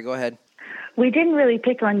 I'm sorry. Go ahead. We didn't really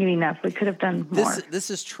pick on you enough. We could have done more. This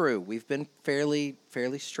is true. We've been fairly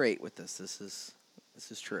straight with this. This is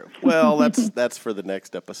true. Well, that's for the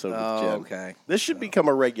next episode with Jen. Okay. This should become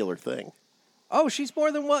a regular thing. Oh, she's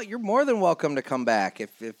more than you're more than welcome to come back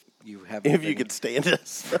if you have. If you could stand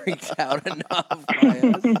us, freaked out enough by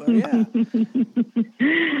us.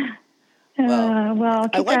 So, yeah. Well,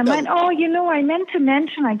 keep that in mind. Oh, I meant to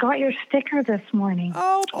mention I got your sticker this morning.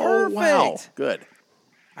 Oh, perfect. Wow. Good.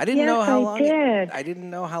 I didn't know how long. I didn't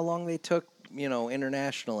know how long they took,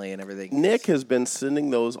 internationally and everything. Nick has been sending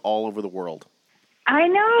those all over the world. I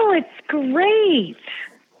know, it's great,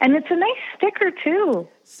 and it's a nice sticker too.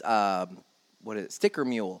 What is it? Sticker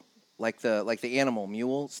Mule, like the animal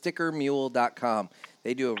mule. Stickermule.com.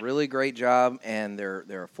 They do a really great job, and they're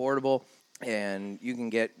affordable, and you can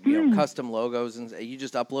get custom logos, and you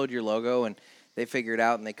just upload your logo, and they figure it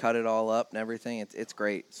out, and they cut it all up and everything. It's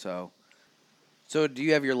great. So do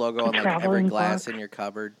you have your logo on like every glass in your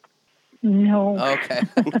cupboard? No. Okay.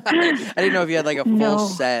 I didn't know if you had like a full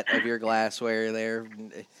set of your glassware there.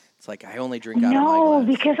 It's like I only drink out of my glass. No,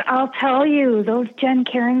 because I'll tell you, those Jen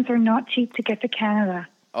Cairns are not cheap to get to Canada.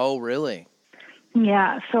 Oh, really?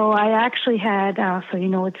 Yeah, so I actually had,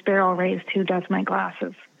 it's Barrel Raised who does my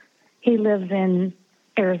glasses. He lives in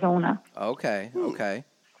Arizona. Okay.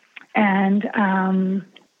 And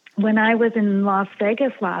when I was in Las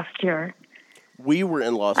Vegas last year. We were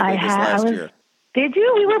in Las Vegas last year. Did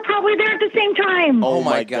you? We were probably there at the same time. Oh,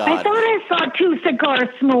 my God. I thought I saw 2 cigar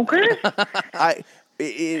smokers.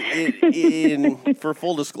 For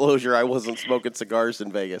full disclosure, I wasn't smoking cigars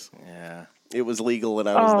in Vegas. Yeah. It was legal and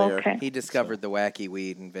I was there. Okay. He discovered the wacky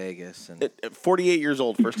weed in Vegas. And at 48 years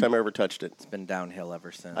old, first time I ever touched it. It's been downhill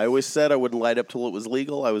ever since. I always said I wouldn't light up till it was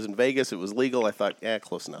legal. I was in Vegas. It was legal. I thought,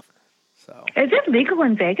 close enough. So. Is it legal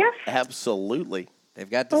in Vegas? Absolutely. They've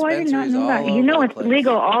got dispensaries I did not know all that. over It's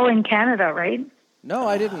legal all in Canada, right? No,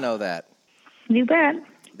 I didn't know that. You bet.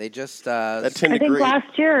 They just... that 10 I think degree,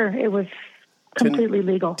 last year it was completely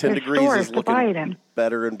legal. 10 There's degrees stores is to buy it looking in.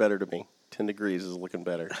 better and better to me. 10 degrees is looking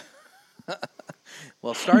better.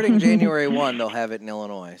 Well, starting January 1, they'll have it in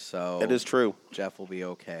Illinois, so... It is true. Jeff will be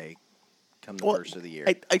okay come the first of the year.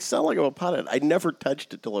 I sound like I'm a pothead. I never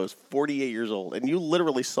touched it till I was 48 years old, and you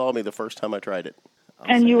literally saw me the first time I tried it.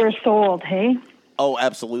 And you were sold, hey? Oh,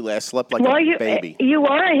 absolutely. I slept like a baby. You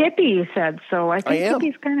are a hippie, you said, so I think am.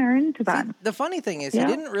 hippies kind of are into that. See, the funny thing is, he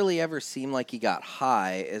didn't really ever seem like he got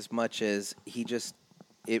high as much as he just...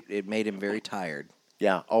 It made him very tired.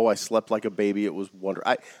 Yeah. Oh, I slept like a baby. It was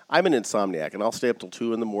wonderful. I'm an insomniac, and I'll stay up till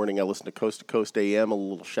 2 in the morning. I listen to Coast AM. A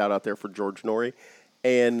little shout out there for George Norrie.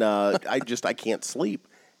 And I can't sleep.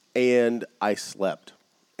 And I slept.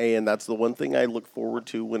 And that's the one thing I look forward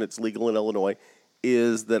to when it's legal in Illinois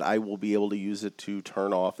is that I will be able to use it to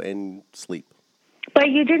turn off and sleep. But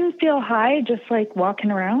you didn't feel high just like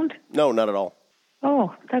walking around? No, not at all.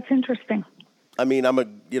 Oh, that's interesting. I mean, like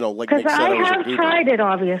Because Nick said, I I was a have goober. tried it,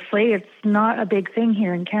 obviously. It's not a big thing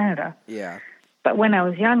here in Canada. Yeah. But when I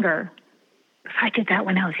was younger, I did that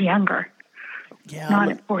when I was younger, Yeah, not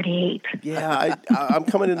at 48. Yeah, I'm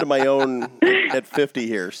coming into my own at 50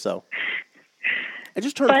 here, so. I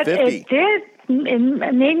just turned But 50. it did.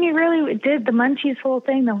 It made me really, it did the munchies whole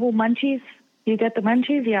thing, the whole munchies. You get the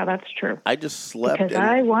munchies? Yeah, that's true. I just slept. Because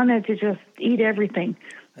I wanted to just eat everything.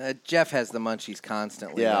 Jeff has the munchies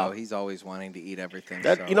constantly, Yeah. though. He's always wanting to eat everything.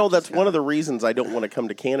 That's one of the reasons I don't want to come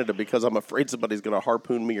to Canada, because I'm afraid somebody's going to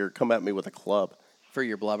harpoon me or come at me with a club. For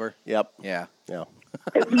your blubber? Yep. Yeah. Yeah.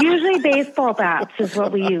 Usually baseball bats is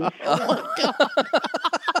what we use.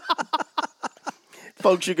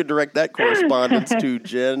 Folks, you can direct that correspondence to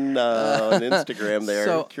Jen on Instagram there.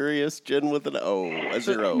 So- CAO with an O, a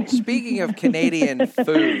zero. Speaking of Canadian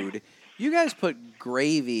food, you guys put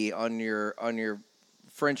gravy on your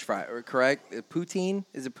French fry, correct? Poutine?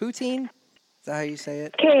 Is it poutine? Is that how you say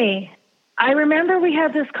it? Okay. I remember we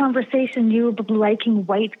had this conversation. You were liking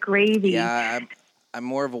white gravy. Yeah, I'm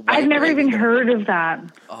more of a white I've never gravy even guy. heard of that.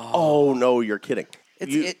 Oh, no, you're kidding.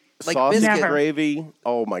 Like sausage biscuit. gravy?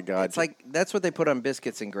 Oh, my God. It's like, that's what they put on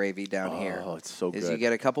biscuits and gravy down here. Oh, it's so Is good. you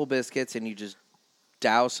get a couple biscuits and you just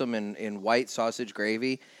douse them in white sausage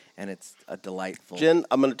gravy, and it's a delightful. Jen,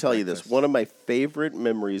 I'm going to tell you this. breakfast. One of my favorite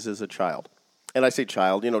memories as a child, and I say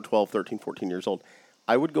child, 12, 13, 14 years old,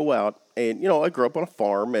 I would go out and, I grew up on a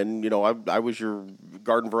farm, and, I was your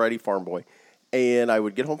garden variety farm boy. And I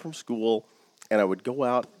would get home from school, and I would go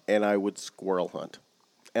out and I would squirrel hunt.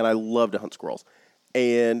 And I love to hunt squirrels.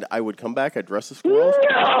 And I would come back, I'd dress the squirrels.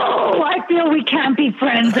 No, I feel we can't be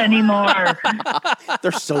friends anymore.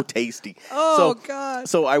 They're so tasty. Oh, God.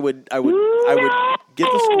 So I would get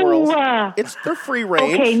the squirrels. They're free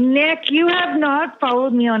range. Okay, Nick, you have not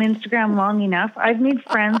followed me on Instagram long enough. I've made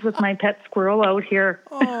friends with my pet squirrel out here.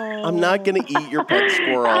 I'm not going to eat your pet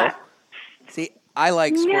squirrel. See, I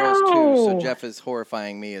like squirrels too, so No. Jeff is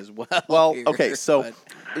horrifying me as well. Well, here, okay, so but-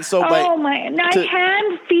 I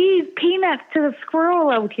hand feed peanuts to the squirrel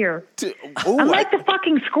out here. I'm like the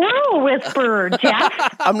fucking squirrel whisperer, Jeff.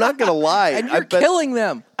 I'm not going to lie. and you're killing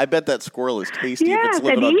them. I bet that squirrel is tasty if Yes, it's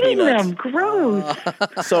living and on eating peanuts. them. Gross.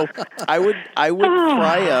 So I would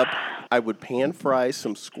fry up. I would pan fry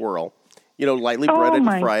some squirrel, lightly breaded and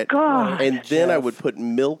my fry it, God. and then I would put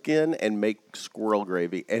milk in and make squirrel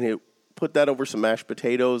gravy, and put that over some mashed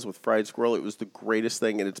potatoes with fried squirrel. It was the greatest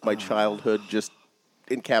thing, and it's my childhood just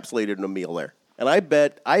encapsulated in a meal there. And I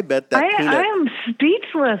bet that peanut. I am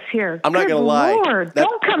speechless here. I'm not Good gonna lie. Lord. That-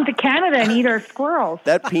 Don't come to Canada and eat our squirrels.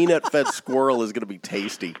 That peanut-fed squirrel is going to be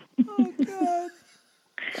tasty. Oh, God.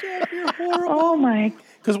 Jeff, you're horrible. Oh, my.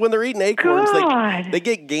 Because when they're eating acorns, God. they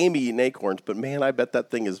get gamey eating acorns. But, man, I bet that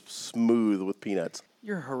thing is smooth with peanuts.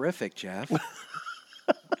 You're horrific, Jeff.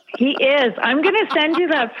 He is. I'm going to send you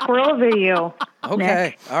that squirrel video.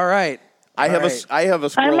 Okay. Nick. All right. I have a I'm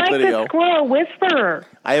squirrel like video. the squirrel whisperer.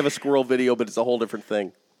 I have a squirrel video, but it's a whole different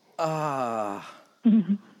thing.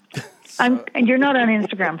 And you're not on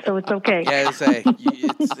Instagram, so it's okay. Yeah,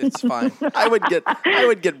 it's fine. I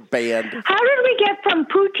would get banned. How did we get from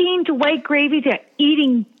poutine to white gravy to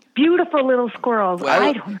eating beautiful little squirrels? Well,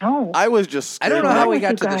 I don't know. I was just I scared. don't know how we with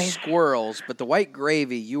got you to the guys. squirrels, but the white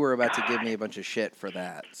gravy, you were about to give me a bunch of shit for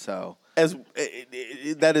that. So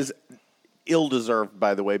That is ill-deserved,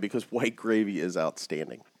 by the way, because white gravy is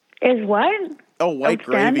outstanding. Is what? Oh, white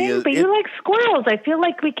Outstanding? gravy is. But you like squirrels. I feel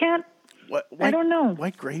like we can't. I don't know.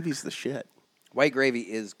 White gravy's the shit. white gravy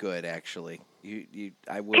is good, actually.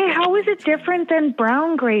 I would. Hey, how is it different than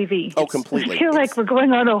brown gravy? Oh, completely. I feel like we're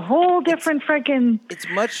going on a whole different freaking. It's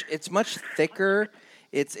much thicker.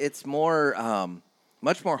 It's more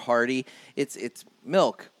much more hearty. It's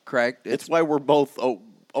milk, correct? It's why we're both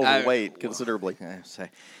overweight considerably. I say,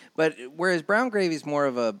 but whereas brown gravy is more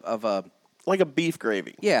of a Like a beef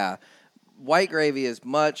gravy. yeah, white gravy is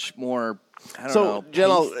much more. I don't So, know,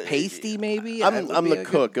 Jen, pasty maybe. I'm the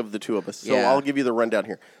cook of the two of us, so Yeah. I'll give you the rundown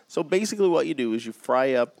here. So basically what you do is you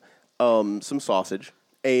fry up some sausage,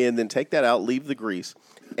 and then take that out, leave the grease,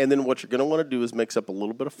 and then what you're going to want to do is mix up a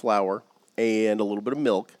little bit of flour and a little bit of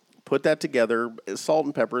milk, put that together, salt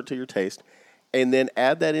and pepper it to your taste, and then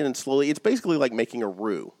add that in and slowly, it's basically like making a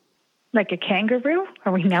roux. Like a kangaroo?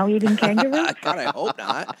 Are we now eating kangaroo? God, I hope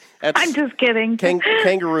not. I'm just kidding.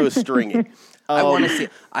 Kangaroo is stringy. I want to see.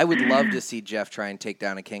 I would love to see Jeff try and take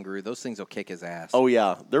down a kangaroo. Those things will kick his ass. Oh,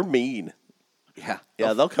 yeah. They're mean. yeah,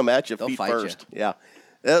 Yeah, they'll come at you they'll feet fight you. first. Yeah.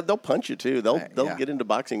 They'll punch you, too. They'll Yeah. get into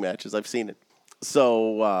boxing matches. I've seen it.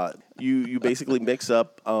 So you basically mix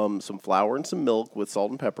up some flour and some milk with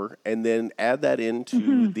salt and pepper, and then add that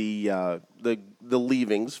into the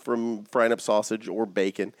leavings from frying up sausage or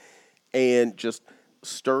bacon, and just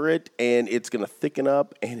stir it, and it's going to thicken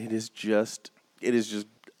up, and it is just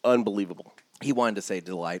unbelievable. He wanted to say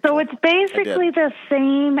delightful. So it's basically the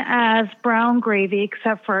same as brown gravy,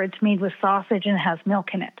 except for it's made with sausage and it has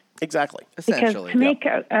milk in it. Exactly. Essentially.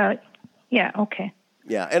 Because to make okay.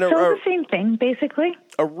 Yeah, and So it's the same thing, basically.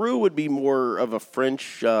 a roux would be more of a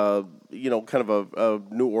French, kind of a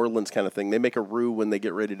New Orleans kind of thing. They make a roux when they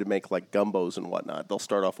get ready to make like gumbos and whatnot. They'll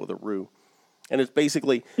start off with a roux. And it's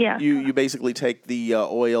basically, you basically take the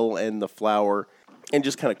oil and the flour and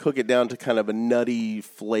just kind of cook it down to kind of a nutty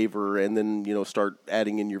flavor, and then start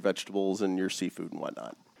adding in your vegetables and your seafood and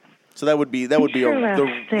whatnot. So that would be the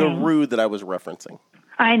roux that I was referencing.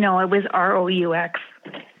 I know, it was ROUX.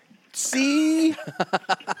 See,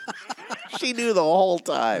 she knew the whole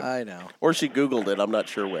time. I know, or she Googled it. I'm not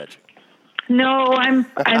sure which. No, I'm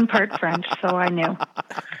part French, so I knew.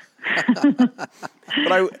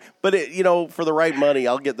 But for the right money,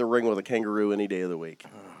 I'll get the ring with a kangaroo any day of the week.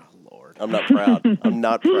 Oh, Lord. I'm not proud. I'm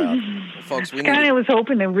not proud. Well, folks, we kind of was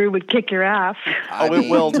hoping the roux would kick your ass. It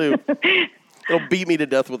will, too. It'll beat me to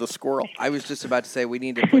death with a squirrel. I was just about to say we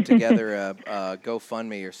need to put together a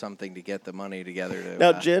GoFundMe or something to get the money together. To,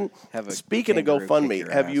 now, Jen, speaking of GoFundMe,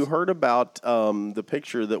 have ass. you heard about the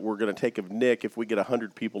picture that we're going to take of Nick if we get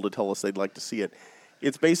 100 people to tell us they'd like to see it?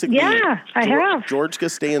 It's basically I have. George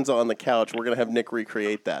Costanza on the couch. We're going to have Nick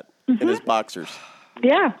recreate that in his boxers.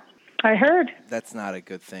 Yeah, I heard. That's not a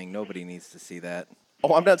good thing. Nobody needs to see that.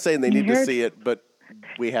 Oh, I'm not saying they need to see it, but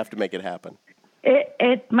we have to make it happen.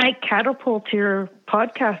 It might catapult your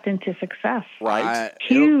podcast into success. Right.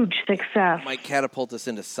 Huge success. It might catapult us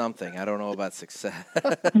into something. I don't know about success.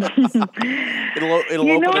 It'll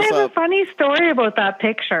open us up. I have a funny story about that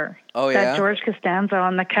picture. Oh, yeah? That George Costanza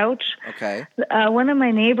on the couch. Okay. One of my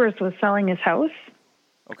neighbors was selling his house.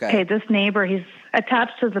 Okay. This neighbor, he's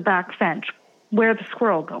attached to the back fence where the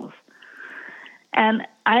squirrel goes. And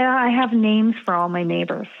I have names for all my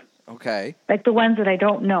neighbors. Okay. Like the ones that I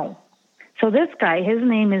don't know. So this guy, his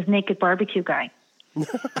name is Naked Barbecue Guy.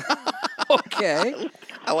 Okay.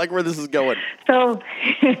 I like where this is going. So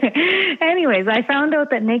anyways, I found out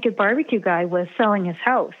that Naked Barbecue Guy was selling his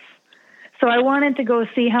house. So I wanted to go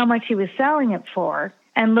see how much he was selling it for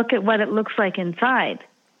and look at what it looks like inside.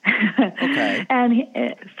 Okay.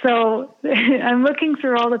 And so I'm looking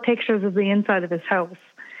through all the pictures of the inside of his house.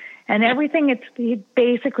 And everything, it's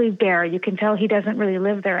basically bare. You can tell he doesn't really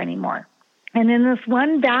live there anymore. And in this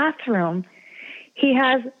one bathroom, he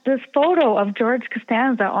has this photo of George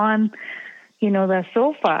Costanza on, the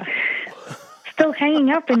sofa, still hanging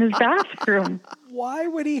up in his bathroom. Why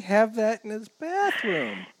would he have that in his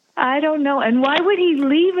bathroom? I don't know. And why would he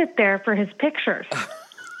leave it there for his pictures?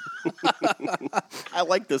 I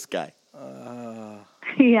like this guy.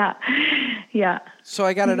 Yeah. So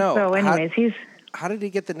I got to know. So anyways, how did he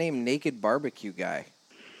get the name Naked Barbecue Guy?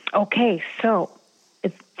 Okay, so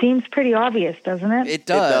it seems pretty obvious, doesn't it? It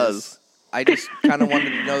does. I just kind of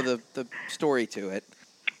wanted to know the story to it.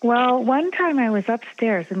 Well, one time I was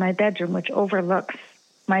upstairs in my bedroom, which overlooks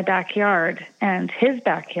my backyard and his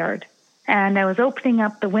backyard. And I was opening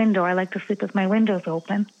up the window. I like to sleep with my windows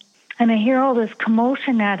open. And I hear all this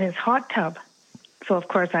commotion at his hot tub. So, of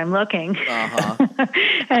course, I'm looking. Uh-huh.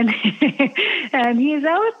 and he's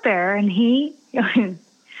out there, and you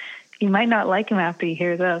might not like him after you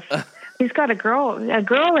hear this. He's got a girl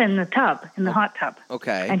in the tub, in the hot tub.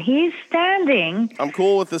 Okay. And he's standing. I'm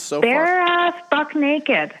cool with this so bare far. ass, buck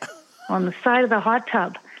naked, on the side of the hot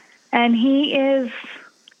tub, and he is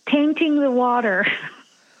tainting the water.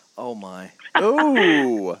 Oh my!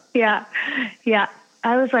 Ooh. Yeah.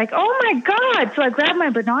 I was like, oh my God! So I grabbed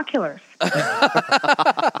my binoculars.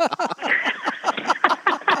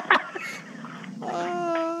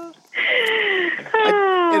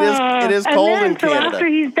 It is cold in Canada. So after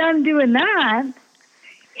he's done doing that,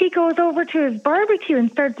 he goes over to his barbecue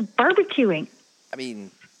and starts barbecuing. I mean,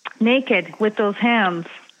 naked with those hands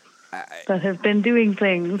that have been doing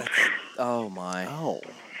things. Oh my! Oh.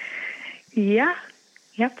 Yeah.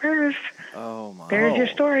 Yep. There's. Oh my! There's your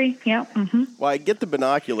story. Yeah. Mm-hmm. Well, I get the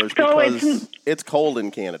binoculars because it's cold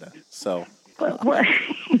in Canada. So. That's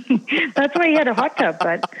why he had a hot tub,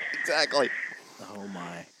 but. Exactly. Oh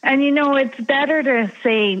my! And it's better to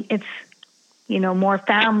say it's, more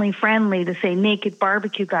family friendly to say Naked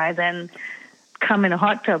Barbecue Guy than come in a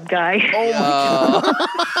hot tub guy. Oh my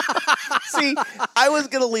God. See, I was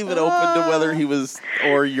going to leave it open to whether he was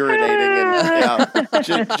or urinating,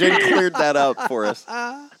 and Jen cleared that up for us.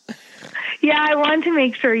 Yeah, I wanted to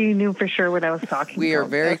make sure you knew for sure what I was talking about. We are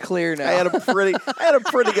very clear now. I had a pretty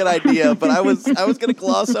good idea, but I was going to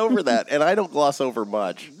gloss over that, and I don't gloss over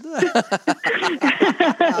much.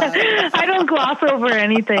 I don't gloss over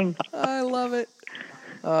anything. I love it.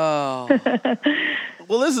 Oh.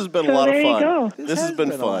 Well, this has been a lot of there you fun. go. This has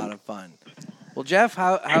been a fun. lot of fun. Well, Jeff,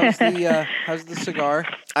 how's the cigar?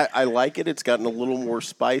 I like it. It's gotten a little more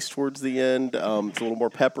spice towards the end. It's a little more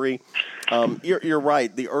peppery. You're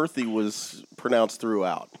right. The earthy was pronounced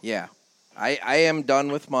throughout. Yeah, I am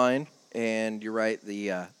done with mine, and you're right.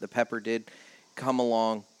 The pepper did come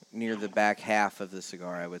along near the back half of the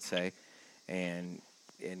cigar, I would say, and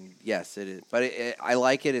yes, it is. But I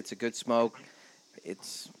like it. It's a good smoke.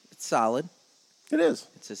 It's solid. It is.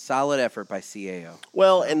 It's a solid effort by CAO.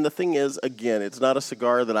 Well, and the thing is, again, it's not a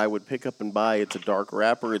cigar that I would pick up and buy. It's a dark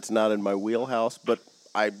wrapper. It's not in my wheelhouse, but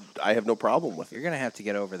I have no problem with it. You're going to have to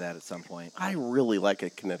get over that at some point. I really like a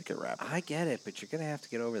Connecticut wrapper. I get it, but you're going to have to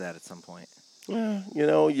get over that at some point. You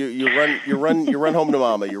know, you run home to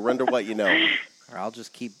mama. You run to what you know. Or I'll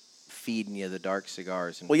just keep feeding you the dark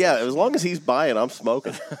cigars. Well, yeah, as long as he's buying, I'm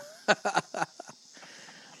smoking.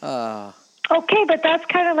 Okay, but that's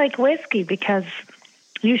kind of like whiskey because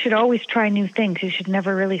you should always try new things. You should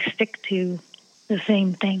never really stick to the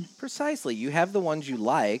same thing. Precisely. You have the ones you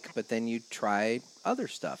like, but then you try other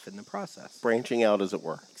stuff in the process. Branching out, as it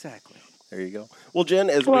were. Exactly. There you go. Well, Jen,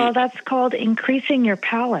 that's called increasing your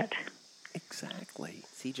palate. Exactly.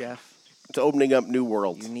 See, Jeff? It's opening up new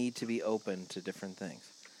worlds. You need to be open to different things.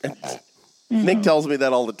 Nick tells me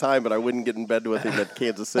that all the time, but I wouldn't get in bed with him at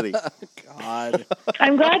Kansas City. God.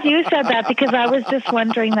 I'm glad you said that because I was just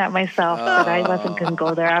wondering that myself, but I wasn't going to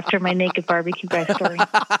go there after my naked barbecue guy story.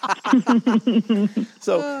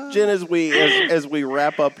 So, Jen, as we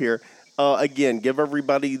wrap up here, again, give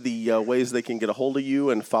everybody the ways they can get a hold of you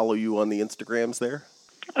and follow you on the Instagrams there.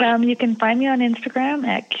 You can find me on Instagram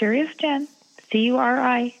at Curi0usJenn,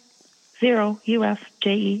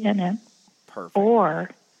 Curi0usJenn. Perfect. Or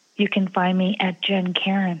you can find me at Jenn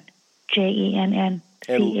Karen, JENNCAIRN.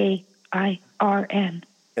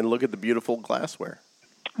 And look at the beautiful glassware.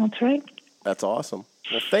 That's right. That's awesome.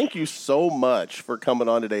 Well, thank you so much for coming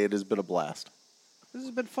on today. It has been a blast. This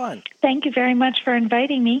has been fun. Thank you very much for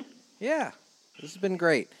inviting me. Yeah, this has been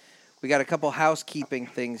great. We got a couple housekeeping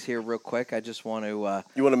things here real quick. I just want to...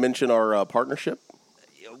 you want to mention our partnership?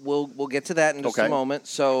 We'll get to that in just a moment.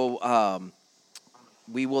 So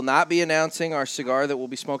we will not be announcing our cigar that we'll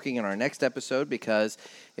be smoking in our next episode because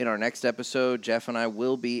in our next episode, Jeff and I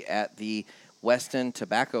will be at the Weston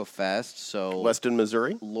Tobacco Fest. So Weston,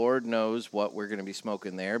 Missouri. Lord knows what we're going to be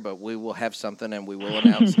smoking there, but we will have something and we will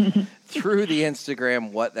announce through the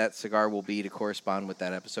Instagram what that cigar will be to correspond with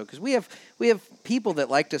that episode. Because we have people that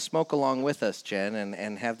like to smoke along with us, Jen,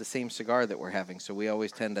 and have the same cigar that we're having. So we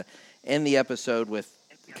always tend to end the episode with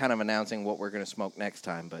kind of announcing what we're going to smoke next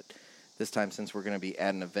time. But this time, since we're going to be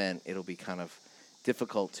at an event, it'll be kind of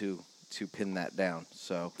difficult to pin that down.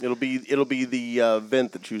 So it'll be the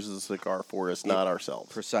event that chooses a cigar for us, not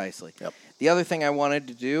ourselves. Precisely. Yep. The other thing I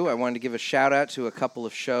wanted to give a shout out to a couple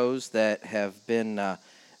of shows that have been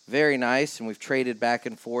very nice, and we've traded back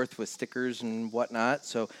and forth with stickers and whatnot.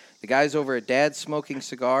 So the guys over at Dad's Smoking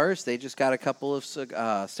Cigars, they just got a couple of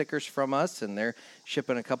stickers from us, and they're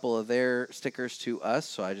shipping a couple of their stickers to us.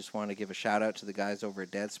 So I just want to give a shout out to the guys over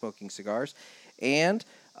at Dad's Smoking Cigars, and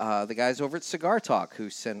the guys over at Cigar Talk, who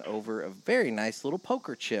sent over a very nice little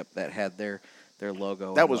poker chip that had their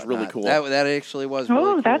logo. That was really cool. That actually was really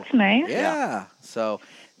cool. Oh, that's nice. Yeah. So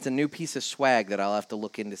it's a new piece of swag that I'll have to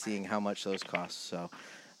look into seeing how much those cost. So,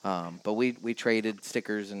 but we traded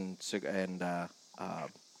stickers and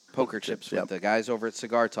poker chips with the guys over at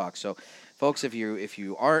Cigar Talk. So, folks, if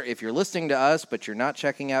you're listening to us but you're not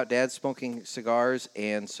checking out Dad's Smoking Cigars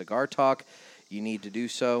and Cigar Talk, you need to do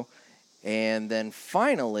so. And then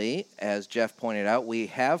finally, as Jeff pointed out, we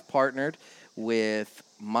have partnered with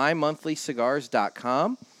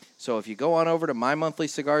mymonthlycigars.com. So if you go on over to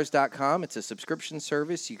mymonthlycigars.com, it's a subscription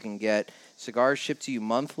service. You can get cigars shipped to you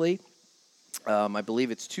monthly. I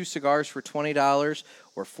believe it's 2 cigars for $20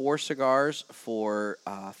 or 4 cigars for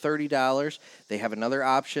 $30. They have another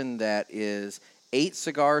option that is 8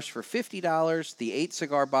 cigars for $50. The 8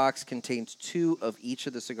 cigar box contains 2 of each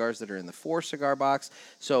of the cigars that are in the 4 cigar box.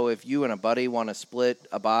 So if you and a buddy want to split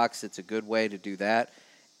a box, it's a good way to do that.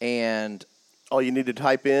 And all you need to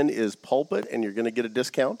type in is pulpit, and you're going to get a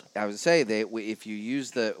discount. I would say if you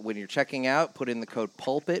use when you're checking out, put in the code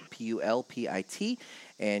PULPIT, PULPIT,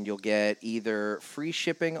 and you'll get either free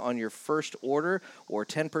shipping on your first order or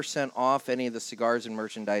 10% off any of the cigars and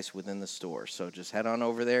merchandise within the store. So just head on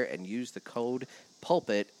over there and use the code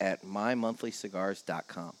PULPIT at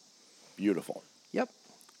mymonthlycigars.com. Beautiful. Yep.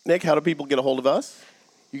 Nick, how do people get a hold of us?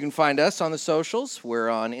 You can find us on the socials. We're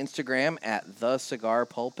on Instagram at The Cigar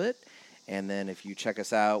Pulpit. And then if you check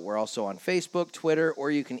us out, we're also on Facebook, Twitter,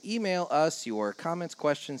 or you can email us your comments,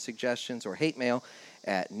 questions, suggestions, or hate mail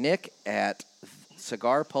at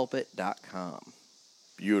nick@cigarpulpit.com.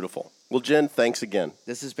 Beautiful. Well, Jen, thanks again.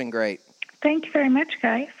 This has been great. Thank you very much,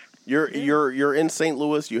 guys. You're in St.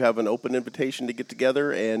 Louis. You have an open invitation to get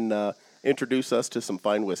together and introduce us to some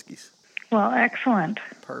fine whiskeys. Well, excellent.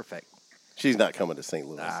 Perfect. She's not coming to St.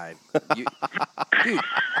 Louis. Dude,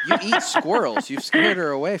 you eat squirrels. You've scared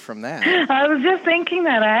her away from that. I was just thinking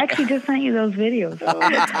that. I actually just sent you those videos. Oh,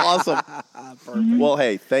 that's awesome. Perfect. Well,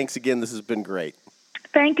 hey, thanks again. This has been great.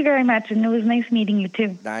 Thank you very much, and it was nice meeting you,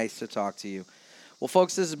 too. Nice to talk to you. Well,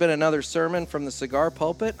 folks, this has been another sermon from the Cigar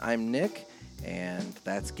Pulpit. I'm Nick, and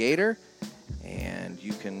that's Gator, and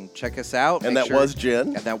you can check us out. And was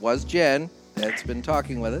Jen. And that was Jen that's been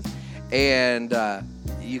talking with us. And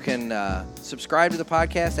you can subscribe to the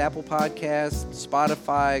podcast, Apple Podcasts,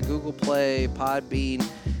 Spotify, Google Play, Podbean.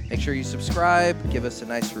 Make sure you subscribe. Give us a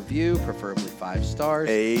nice review, preferably 5 stars.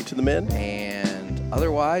 A to the men. And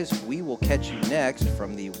otherwise, we will catch you next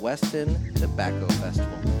from the Weston Tobacco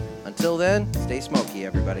Festival. Until then, stay smoky,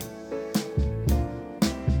 everybody.